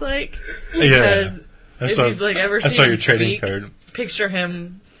he looks like? Yeah. Because if you've like ever I seen saw your him trading speak, card.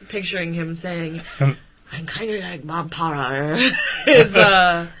 picturing him saying, "I'm kind of like Bob Pollard." is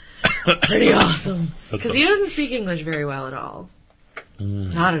pretty awesome because he doesn't speak English very well at all.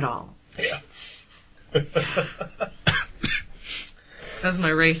 Not at all. Yeah. That's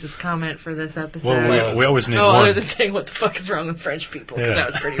my racist comment for this episode. Well, we always need other one. than saying what the fuck is wrong with French people, because Yeah.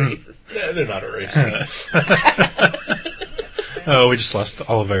 that was pretty racist. Yeah, they're not a race. Oh, we just lost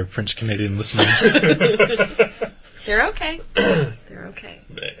all of our French Canadian listeners. They're okay. They're okay.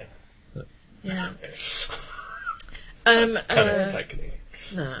 Yeah. Yeah. Kind of anti-Canadian.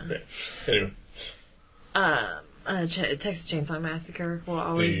 No. Yeah. Anyway. Texas Chainsaw Massacre will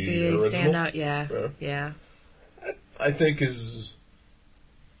always be a original? standout. Yeah. I think is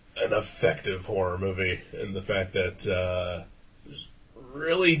an effective horror movie in the fact that there's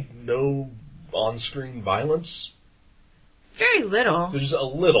really no on-screen violence. Very little. There's a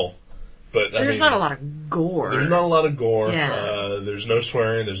little, but There's not a lot of gore. There's not a lot of gore. Yeah. There's no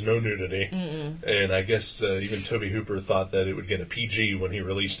swearing. There's no nudity. And I guess even Toby Hooper thought that it would get a PG when he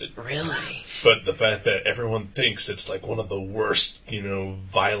released it. Really? But the fact that everyone thinks it's like one of the worst,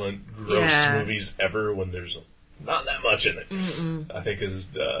 violent, gross movies ever when there's not that much in it, I think is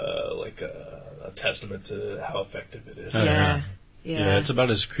like a testament to how effective it is. Yeah. Yeah, it's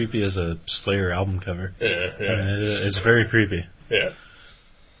about as creepy as a Slayer album cover. Yeah. I mean, it's very creepy. Yeah.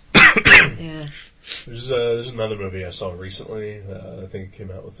 Yeah. There's another movie I saw recently. I think it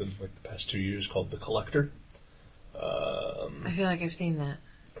came out within like the past 2 years called The Collector. I feel like I've seen that.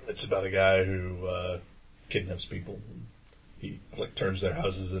 It's about a guy who kidnaps people. He like turns their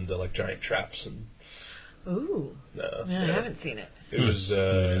houses into like giant traps and. Ooh. I haven't seen it. It was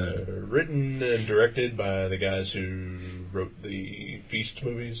written and directed by the guys who wrote the Feast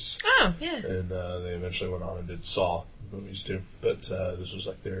movies. Oh, yeah. And they eventually went on and did Saw movies too. But this was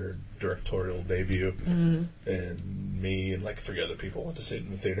like their directorial debut. And me and like 3 other people went to see it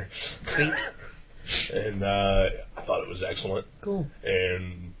in the theater. Sweet. And I thought it was excellent. Cool.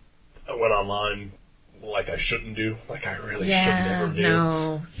 And I went online like I shouldn't do. Like I really should never do.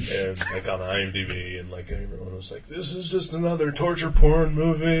 No. And like on IMDb, and like everyone was like, "This is just another torture porn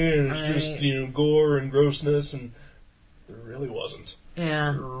movie, and it's just gore and grossness," and it really wasn't.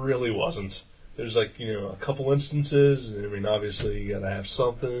 Yeah. It really wasn't. There's like a couple instances, and I mean, obviously you gotta have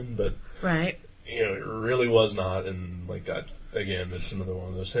something, but Right. it really was not. And like again, it's another one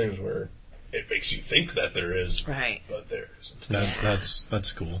of those things where it makes you think that there is, Right. but there isn't.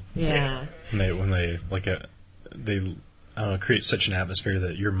 That's cool. Yeah. When they like they I don't know, create such an atmosphere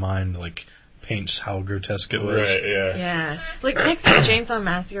that your mind like paints how grotesque it was. Right? Yeah. Yeah. Like Texas Chainsaw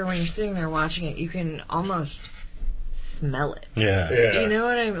Massacre, when you're sitting there watching it, you can almost smell it. Yeah. Yeah. You know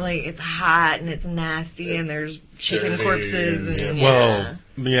what I mean? Like, it's hot and it's nasty and there's chicken dirty corpses and and, Well,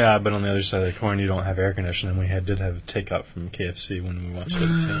 yeah, but on the other side of the coin, you don't have air conditioning. We did have takeout from KFC when we watched it.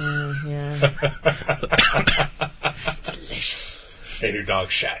 So. Yeah. It's delicious. And your dog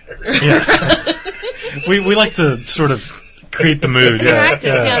shat everywhere. We like to sort of create the mood. Yeah.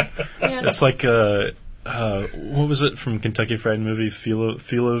 Yeah. It's like what was it from Kentucky Fried Movie,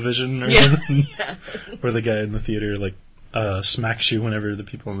 Philo-Vision or something? Where the guy in the theater like smacks you whenever the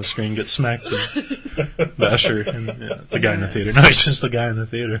people on the screen get smacked. And the usher and the guy in the theater. No, it's just the guy in the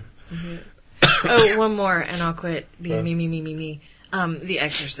theater. Oh, one more and I'll quit being me. The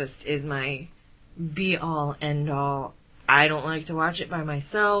Exorcist is my be-all, end-all. I don't like to watch it by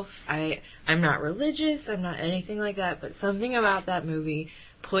myself. I'm not religious. I'm not anything like that. But something about that movie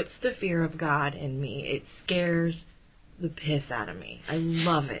puts the fear of God in me. It scares the piss out of me. I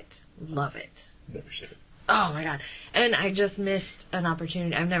love it. Love it. Never seen it. Oh my god. And I just missed an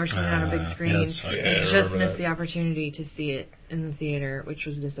opportunity. I've never seen it on a big screen. Yeah, I just missed the opportunity to see it in the theater, which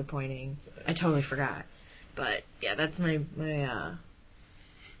was disappointing. I totally forgot. But yeah, that's my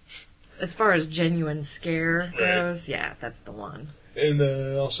as far as genuine scare goes, yeah, that's the one. And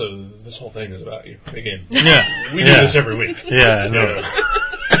also, this whole thing is about you. Again, Yeah. we do this every week. Yeah, no.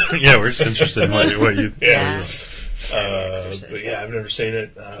 Yeah, we're just interested in what you. Yeah. But yeah, I've never seen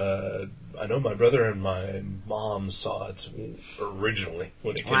it. I know my brother and my mom saw it originally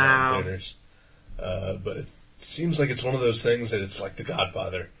when it came out in theaters. But it seems like it's one of those things that it's like The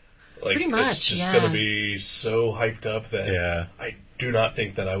Godfather. Like, pretty much, it's just going to be so hyped up that I do not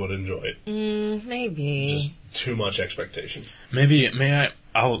think that I would enjoy it. Maybe. Just too much expectation.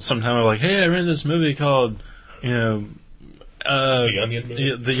 I'll sometime be like, hey, I read this movie called, The Onion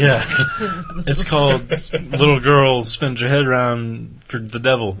movie? It's called Little Girl Spins Your Head Around for the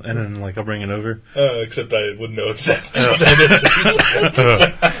Devil, and then I'll bring it over. Except I wouldn't know exactly what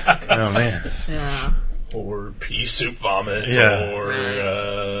that is. Oh man. Yeah. Or pea soup vomit, Yeah. or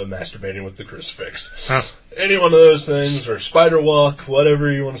masturbating with the crucifix. Any one of those things, or spider walk, whatever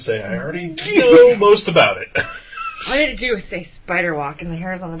you want to say. I already know most about it. All I had to do was say spider walk, and the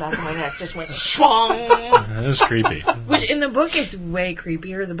hairs on the back of my neck just went swong. That is creepy. Which, in the book, it's way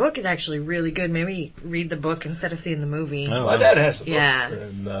creepier. The book is actually really good. Maybe read the book instead of seeing the movie. Oh, My dad has the book, Yeah.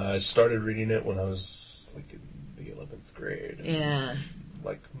 and I started reading it when I was like in the 11th grade. And Yeah.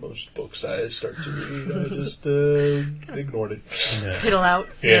 like most books I start to read, I just ignored it. Piddle out.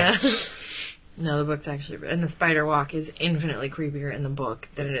 Yeah. No, the book's actually... And the spider walk is infinitely creepier in the book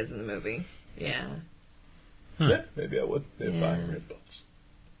than it is in the movie. Yeah. Yeah, maybe I would if I read books.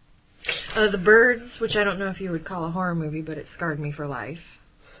 The Birds, which I don't know if you would call a horror movie, but it scarred me for life.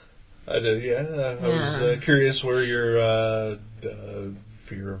 I did, yeah. I was curious where your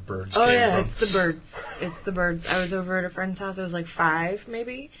fear of birds came from. It's the birds. It's the birds. I was over at a friend's house. I was like 5,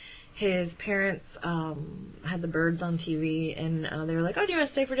 maybe. His parents had the birds on TV, and they were like, "Oh, do you want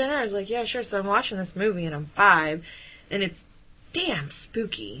to stay for dinner?" I was like, "Yeah, sure." So I'm watching this movie, and I'm 5, and it's damn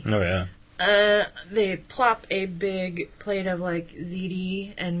spooky. Oh, yeah. They plop a big plate of, like,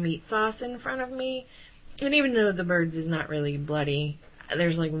 ziti and meat sauce in front of me, and even though the birds is not really bloody,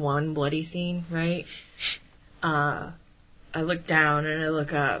 there's, like, one bloody scene, right? I look down and I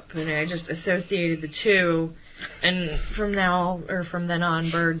look up, and I just associated the two, and from then on,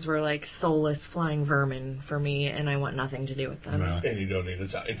 birds were like soulless flying vermin for me, and I want nothing to do with them. No. And you don't need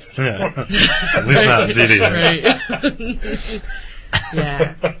Italian food Yeah. anymore. At least not ZD.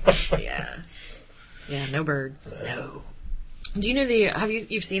 Right. Yeah, no birds. No. Do you know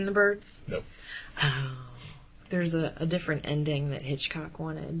you've seen The Birds? Nope. Oh. There's a different ending that Hitchcock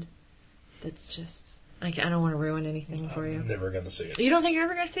wanted. That's just... I don't want to ruin anything for you. I'm never going to see it. You don't think you're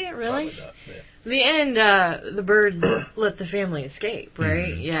ever going to see it, really? Probably not, yeah. The end, the birds let the family escape,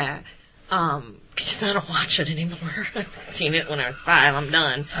 right? Mm-hmm. Yeah. Because I don't watch it anymore. I've seen it when I was 5. I'm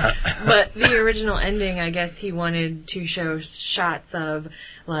done. But the original ending, I guess he wanted to show shots of,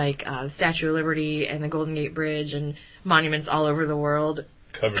 like, the Statue of Liberty and the Golden Gate Bridge and monuments all over the world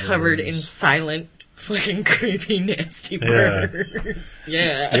covered in silent, fucking creepy, nasty birds.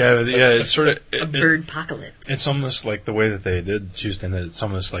 Yeah. Yeah, it's sort of... A bird apocalypse. It's almost like the way that they did choose to end it. It's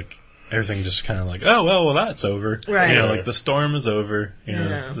almost like everything just kind of like, oh, well, that's over. Right. You know, like the storm is over. You know,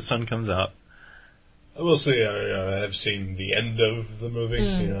 Yeah. the sun comes out. I will say I've seen the end of the movie.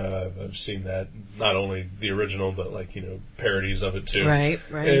 You know, I've seen that, not only the original, but like, you know, parodies of it too. Right.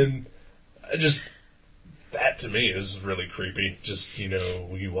 And that to me is really creepy. Just, you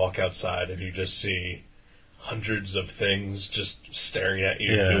know, you walk outside and you just see hundreds of things just staring at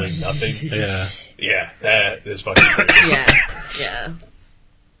you doing nothing. Yeah. Yeah, that is fucking creepy. Yeah.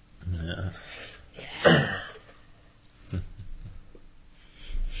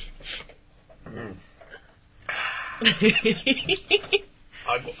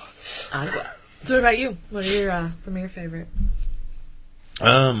 Agua. So what about you? What are your some of your favorite?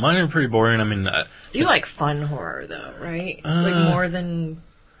 Mine are pretty boring. I mean, You like fun horror though, right? Like more than...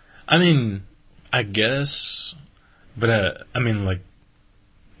 I mean, I guess, but I mean, like,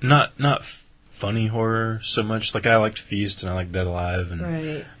 not funny horror so much. Like, I liked Feast and I like Dead Alive, and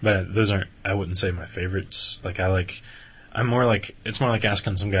Right. but those aren't. I wouldn't say my favorites. Like, I'm more like, it's more like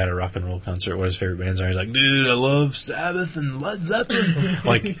asking some guy at a rock and roll concert what his favorite bands are. He's like, dude, I love Sabbath and Led Zeppelin.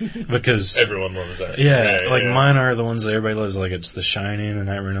 Like, because Everyone loves that. mine are the ones that everybody loves. Like, it's The Shining and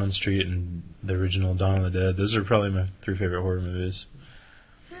Nightmare on Elm Street and the original Dawn of the Dead. Those are probably my 3 favorite horror movies.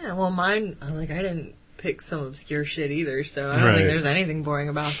 Yeah, well mine, I didn't pick some obscure shit either, so I don't think there's anything boring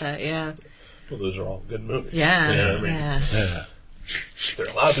about that, yeah. Well, those are all good movies. Yeah, You know what I mean? Yeah. They're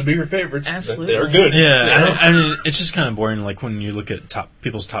allowed to be your favorites. Absolutely. They're good. Yeah, I mean, it's just kind of boring. Like when you look at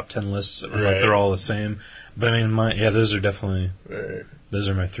people's top 10 lists, like Right. they're all the same. But I mean, those are definitely Right. those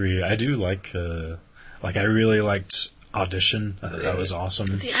are my 3. I do like I really liked Audition. I thought that was awesome.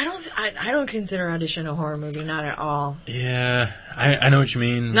 See, I don't consider Audition a horror movie, not at all. Yeah, I know what you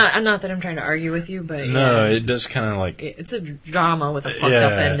mean. Not that I'm trying to argue with you, but No, yeah. it does kind of like It's a drama with a fucked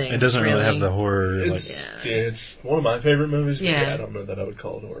up ending. It doesn't really have the horror. It's it's one of my favorite movies. But Yeah. I don't know that I would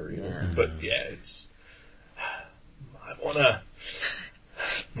call it horror either. Yeah. But yeah, it's. I wanna.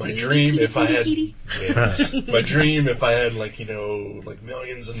 My dream, if I had, my dream, if I had like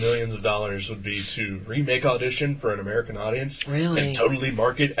millions and millions of dollars, would be to remake Audition for an American audience, Really? and totally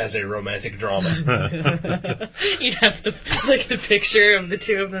mark it as a romantic drama. You'd have the picture of the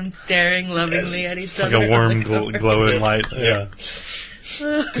two of them staring lovingly at each like other. a warm, on the cover. glowing light. Yeah.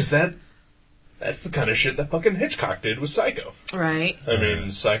 Because that's the kind of shit that fucking Hitchcock did with Psycho. Right. I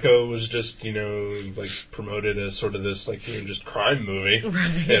mean, Psycho was just, promoted as sort of this, just crime movie.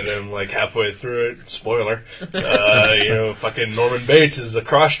 Right. And then, halfway through it, spoiler, fucking Norman Bates is a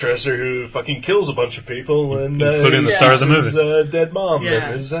cross-dresser who fucking kills a bunch of people and including the star of the movie. His dead mom Yeah.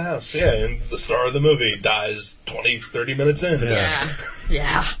 in his house. Yeah, and the star of the movie dies 20, 30 minutes in. Yeah.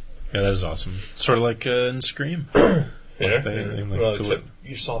 Yeah, that was awesome. Sort of like in Scream. Yeah. Well, except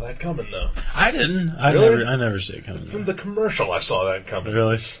you saw that coming, though. I didn't. Really? I never see it coming. From the commercial, I saw that coming.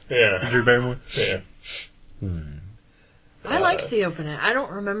 Really? Yeah. Drew Barrymore? Yeah. I liked the opening. I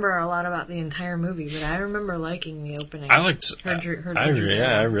don't remember a lot about the entire movie, but I remember liking the opening. I liked. Her I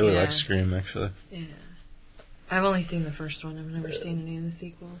really Yeah. liked Scream, actually. Yeah. I've only seen the first one. I've never seen any of the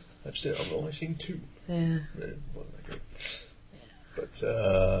sequels. I've only seen 2. Yeah. It wasn't that great. But,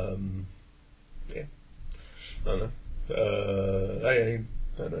 yeah. I don't know. I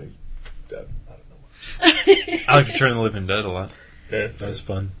don't know. I like Return of the Living Dead a lot. Yeah. That was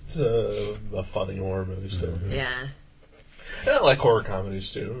fun. It's a funny horror movie still. Yeah. And I like horror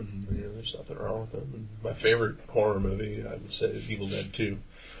comedies too, and there's nothing wrong with them. And my favorite horror movie, I would say, is Evil Dead 2.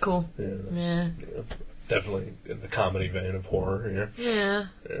 Cool. That's, definitely in the comedy vein of horror. Yeah.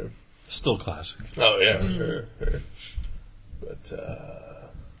 Still classic. Oh yeah, sure. But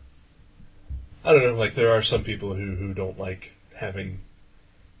I don't know. Like there are some people who don't like having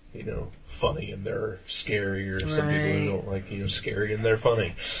funny and they're scary, or some people who don't like scary and they're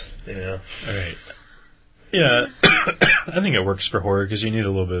funny. Yeah. All right. Yeah, I think it works for horror because you need a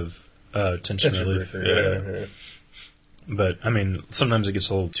little bit of tension relief. Yeah. But I mean, sometimes it gets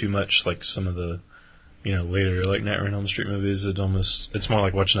a little too much. Like some of the, later like Nightmare on Elm Street movies. It's more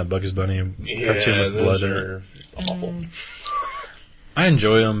like watching a Bugs Bunny cartoon with blood in it. Awful. I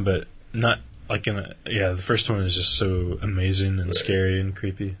enjoy them, but not like the first one is just so amazing and scary and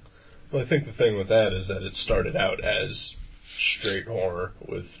creepy. Well, I think the thing with that is that it started out as straight horror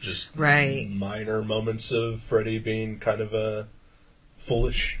with just minor moments of Freddy being kind of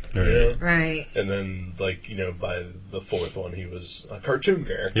foolish, Right. And then, by the fourth one, he was a cartoon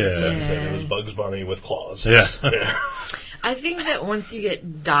character. Yeah. Like I said, it was Bugs Bunny with claws. Yeah. I think that once you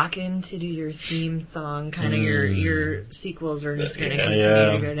get Dokken to do your theme song, kind of your sequels are just going to continue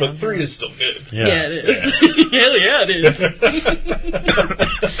to go down. But 3 is still good. Yeah, it is. Hell yeah, it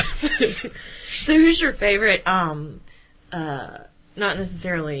is. So who's your favorite, not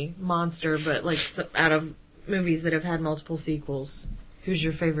necessarily monster, but out of movies that have had multiple sequels, who's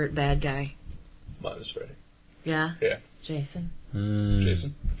your favorite bad guy? Mine is Freddy. Yeah? Yeah. Jason?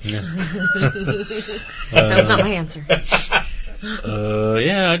 Jason? Yeah. That was not my answer.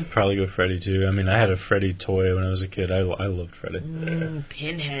 Yeah, I'd probably go Freddy too. I mean, I had a Freddy toy when I was a kid. I loved Freddy.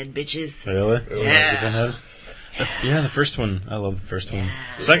 Pinhead, bitches. Really? Yeah. Pinhead? Yeah, the first one. I love the first one.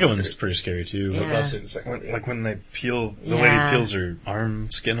 The second one's pretty scary too. I've not seen the second one. Like when they the lady peels her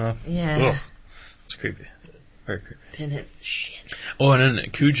arm skin off. Yeah. Ugh. It's creepy. Very creepy. Pinhead, shit. Oh, and then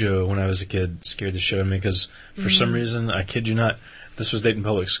Cujo, when I was a kid, scared the shit out of me because for some reason, I kid you not, this was Dayton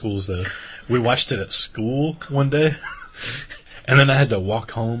Public Schools though. We watched it at school one day, and then I had to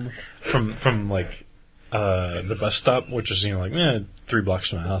walk home from the bus stop, which was 3 blocks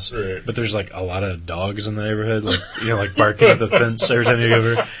from my house. Right. But there's a lot of dogs in the neighborhood, barking at the fence every time you go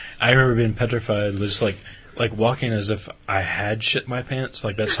over. I remember being petrified, just like walking as if I had shit my pants.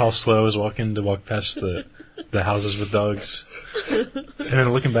 Like that's how slow I was walking to walk past the houses with dogs. And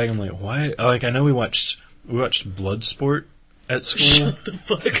then looking back, I'm like, why? I know we watched Bloodsport at school. Shut the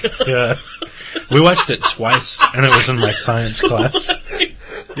fuck up. Yeah, we watched it twice, and it was in my science class.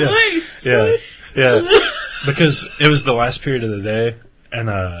 Twice. Yeah, because it was the last period of the day, and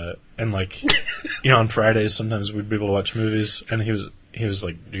on Fridays sometimes we'd be able to watch movies, and he was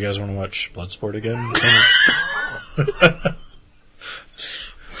like, "Do you guys want to watch Bloodsport again?"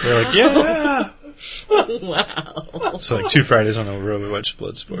 We're like, "Yeah." Wow. So 2 Fridays on a row we watched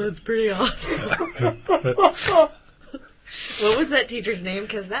Bloodsport. That's pretty awesome. What was that teacher's name?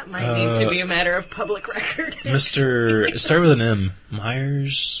 Because that might need to be a matter of public record. Mr. It started with an M.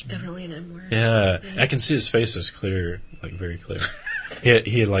 Myers? Definitely an M word. Yeah. I can see his face is clear, very clear.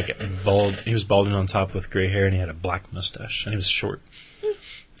 He had bald. He was balding on top with gray hair, and he had a black mustache, and he was short. I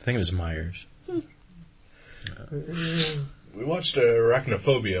think it was Myers. We watched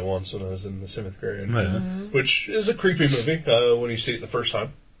Arachnophobia once when I was in the 7th grade, which is a creepy movie when you see it the first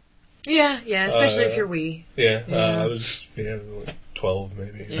time. Yeah, especially if you're wee. Yeah, I was 12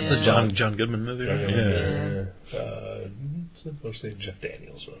 maybe. Yeah. That's a John Goodman movie, right? It's mostly a Jeff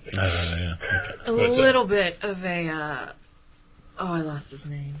Daniels movie. Yeah. A Okay. little bit of a, I lost his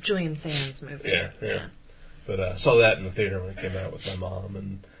name. Julian Sands movie. Yeah. But I saw that in the theater when it came out with my mom,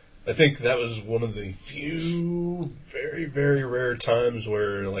 and I think that was one of the few very, very rare times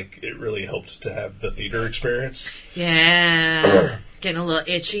where it really helped to have the theater experience. Yeah. Getting a little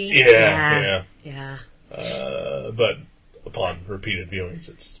itchy. Yeah. Yeah. But upon repeated viewings,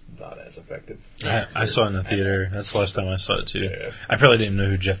 it's not as effective. I saw it in the theater. That's the last time I saw it, too. Yeah. I probably didn't know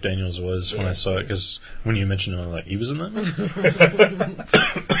who Jeff Daniels was when I saw it, because when you mentioned him, I'm like, he was in that movie?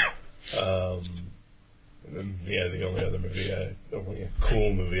 And then, the only other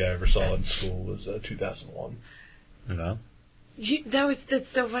cool movie I ever saw in school was 2001. No. That's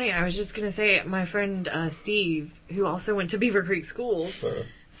so funny. I was just going to say, my friend Steve, who also went to Beaver Creek Schools,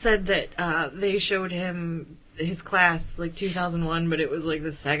 said that they showed him his class 2001, but it was the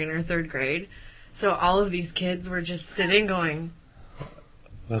 2nd or 3rd grade, So all of these kids were just sitting going,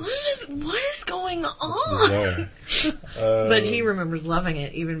 That's what is going on? bizarre. But he remembers loving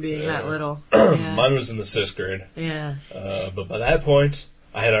it, even being that little. Yeah. Mine was in the 6th grade. Yeah. But by that point,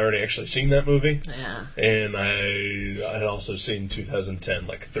 I had already actually seen that movie. Yeah. And I had also seen 2010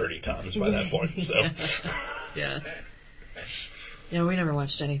 like 30 times by that point. So Yeah. Yeah, we never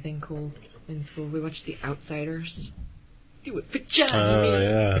watched anything cool in school. We watched The Outsiders. Do it for Johnny. Oh,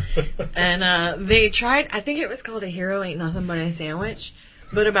 yeah. And they tried, I think it was called A Hero Ain't Nothing But a Sandwich.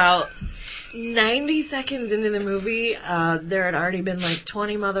 But about 90 seconds into the movie, there had already been like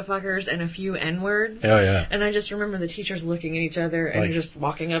 20 motherfuckers and a few N-words. Oh, yeah. And I just remember the teachers looking at each other and Like- just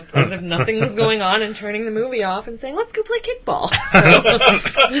walking up as if nothing was going on and turning the movie off and saying, let's go play kickball.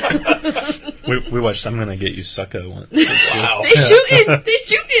 So, We watched I'm Gonna Get You Sucker once. wow. they're shooting! They're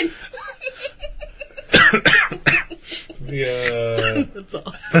shooting! Yeah. That's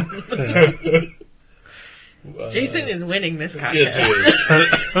awesome. Jason is winning this Yes, contest. it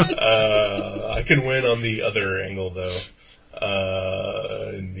is. I can win on the other angle, though.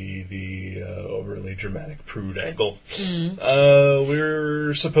 In the overly dramatic prude angle.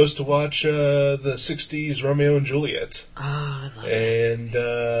 We're supposed to watch the 60s Romeo and Juliet. Oh, I love it.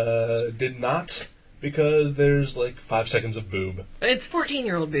 And did not, because there's like 5 seconds of boob. It's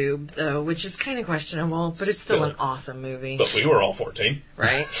 14-year-old boob, though, which is kind of questionable, but it's still an awesome movie. But we were all 14.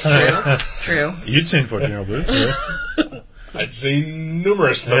 Right? True. True. You'd seen 14-year-old boobs, right? I'd seen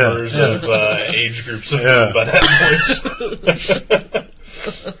numerous numbers of age groups of Yeah. boob by that point.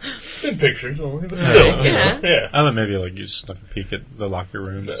 In pictures only, but still. Yeah. Yeah. I thought maybe like you snuck a peek at the locker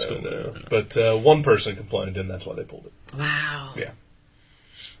room at school. No. But one person complained, and that's why they pulled it. Wow. Yeah.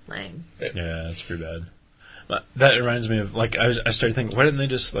 Lame. Yeah, that's pretty bad. But that reminds me of, like, I started thinking, why didn't they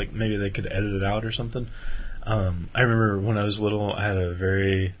just, like, maybe they could edit it out or something? I remember when I was little, I had a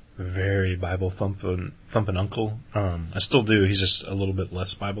very, very Bible thumping uncle. I still do. He's just a little bit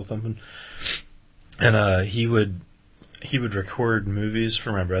less Bible thumping. And he would record movies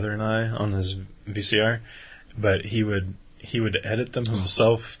for my brother and I on his VCR, but he would edit them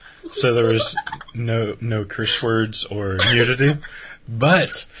himself, so there was no curse words or nudity.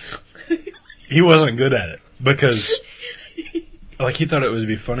 But he wasn't good at it because, like, he thought it would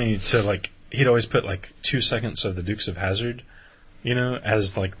be funny to, like, he'd always put like 2 seconds of the Dukes of Hazzard,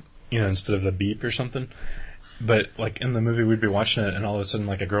 as like, instead of the beep or something. But, like, in the movie, we'd be watching it, and all of a sudden,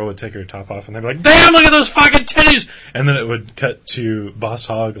 like, a girl would take her top off, and they'd be like, damn, look at those fucking titties! And then it would cut to Boss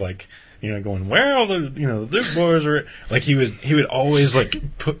Hogg, like, going, where are the, the Duke boys are... Like, he would always, like,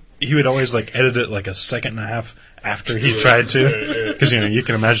 edit it, like, a second and a half after he tried to. Because, you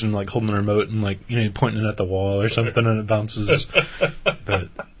can imagine, like, holding a remote and, like, pointing it at the wall or something, and it bounces. But,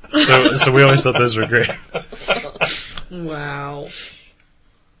 so we always thought those were great. Wow.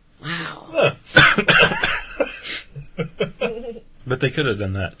 Wow. But they could have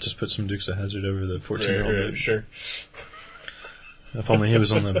done that. Just put some Dukes of Hazzard over the 14-year-old. Right, sure. If only he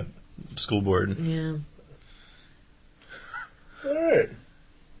was on the school board. Yeah. Alright.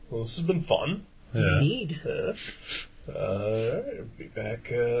 Well, this has been fun. Yeah. Indeed. Alright, we'll be back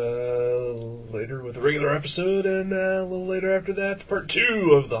later with a regular episode, and a little later after that, part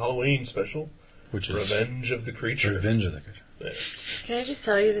 2 of the Halloween special, Which is Revenge of the Creature. Revenge of the Creature. Yes. Can I just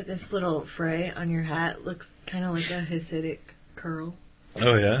tell you that this little fray on your hat looks kind of like a Hasidic curl?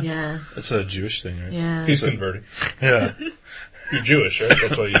 Oh, yeah? Yeah. That's a Jewish thing, right? Yeah. He's converting. Yeah. You're Jewish, right?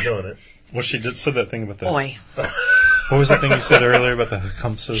 That's why you're doing it. Well, she did said that thing about the... Oi. What was that thing you said earlier about the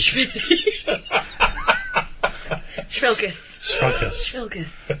Hakamsas? Schvilkus. Schwalkas.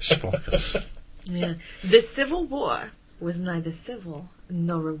 Schvilkus. Schwalkas. Yeah. The Civil War was neither civil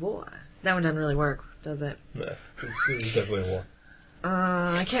nor a war. That one doesn't really work, does it? Nah, this is definitely a war.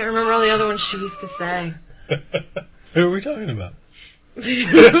 I can't remember all the other ones she used to say. Who are we talking about?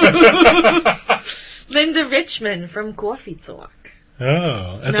 Linda Richman from Coffee Talk.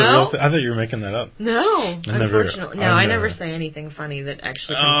 Oh, that's a No? real thing. I thought you were making that up. No, never- unfortunately. No, I I never never- say anything funny that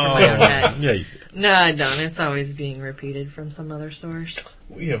actually comes from my own head. Yeah. No, I don't. It's always being repeated from some other source.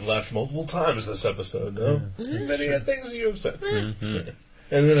 We have laughed multiple times this episode, though. Many things you have said. Mm-hmm.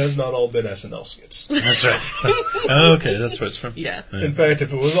 And it has not all been SNL skits. That's right. Oh, okay, that's what it's from. Yeah. In fact,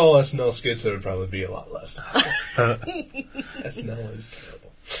 if it was all SNL skits, there would probably be a lot less. SNL is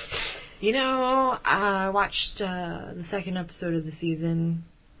terrible. I watched the second episode of the season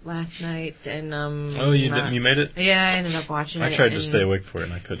last night, and Oh, you made it? Yeah, I ended up watching it. I tried to and- stay awake for it,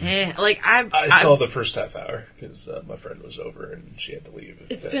 and I couldn't. I saw the first half hour because my friend was over and she had to leave.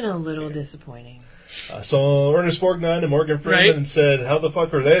 It's been a little disappointing. I saw Ernest Borgnine and Morgan Freeman Right. and said, "How the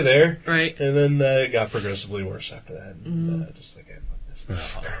fuck are they there?" Right. And then it got progressively worse after that. And just like, hey, fuck this.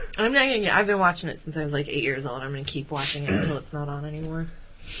 I'm not gonna. I've been watching it since I was like 8 years old. I'm gonna keep watching it until it's not on anymore.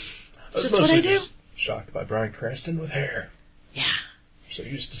 It's just what I do. Shocked by Bryan Cranston with hair. Yeah. So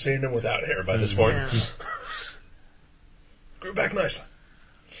used to seeing him without hair by this point. Yeah. Grew back nicely.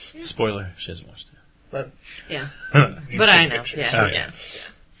 Spoiler: she hasn't watched it. But Yeah. you've But seen I know. pictures. Yeah. Oh, Yeah.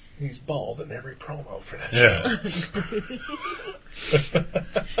 He's bald in every promo for that Yeah. show.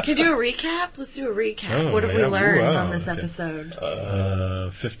 Can you do a recap? Let's do a recap. Oh, What have we yeah. learned Ooh, on wow, this okay. episode?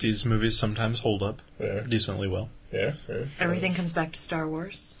 50s movies sometimes hold up Yeah. decently well. Yeah. Everything comes back to Star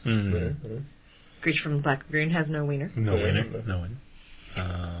Wars. Mm. Yeah. Creature from the Black Lagoon has no wiener. No Yeah. winning. No winning.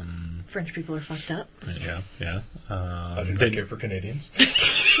 French people are fucked up. Yeah, yeah. I do not care for Canadians.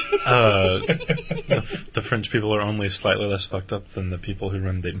 The French people are only slightly less fucked up than the people who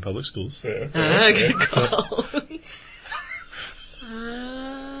run Dayton Public Schools. Yeah. Good call.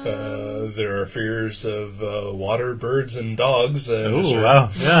 There are fears of water, birds, and dogs. Oh, wow.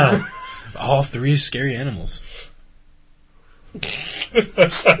 Yeah. All three scary animals.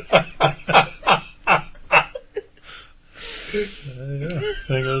 Yeah, I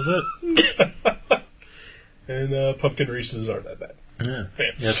think that was it. And pumpkin Reese's aren't that bad. Yeah. Yeah.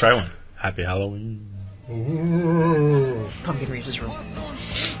 Yeah, try one. Happy Halloween. Ooh. Pumpkin Reese's roll. All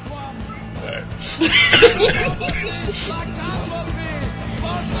right. Like I'm a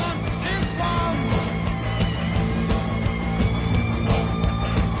big,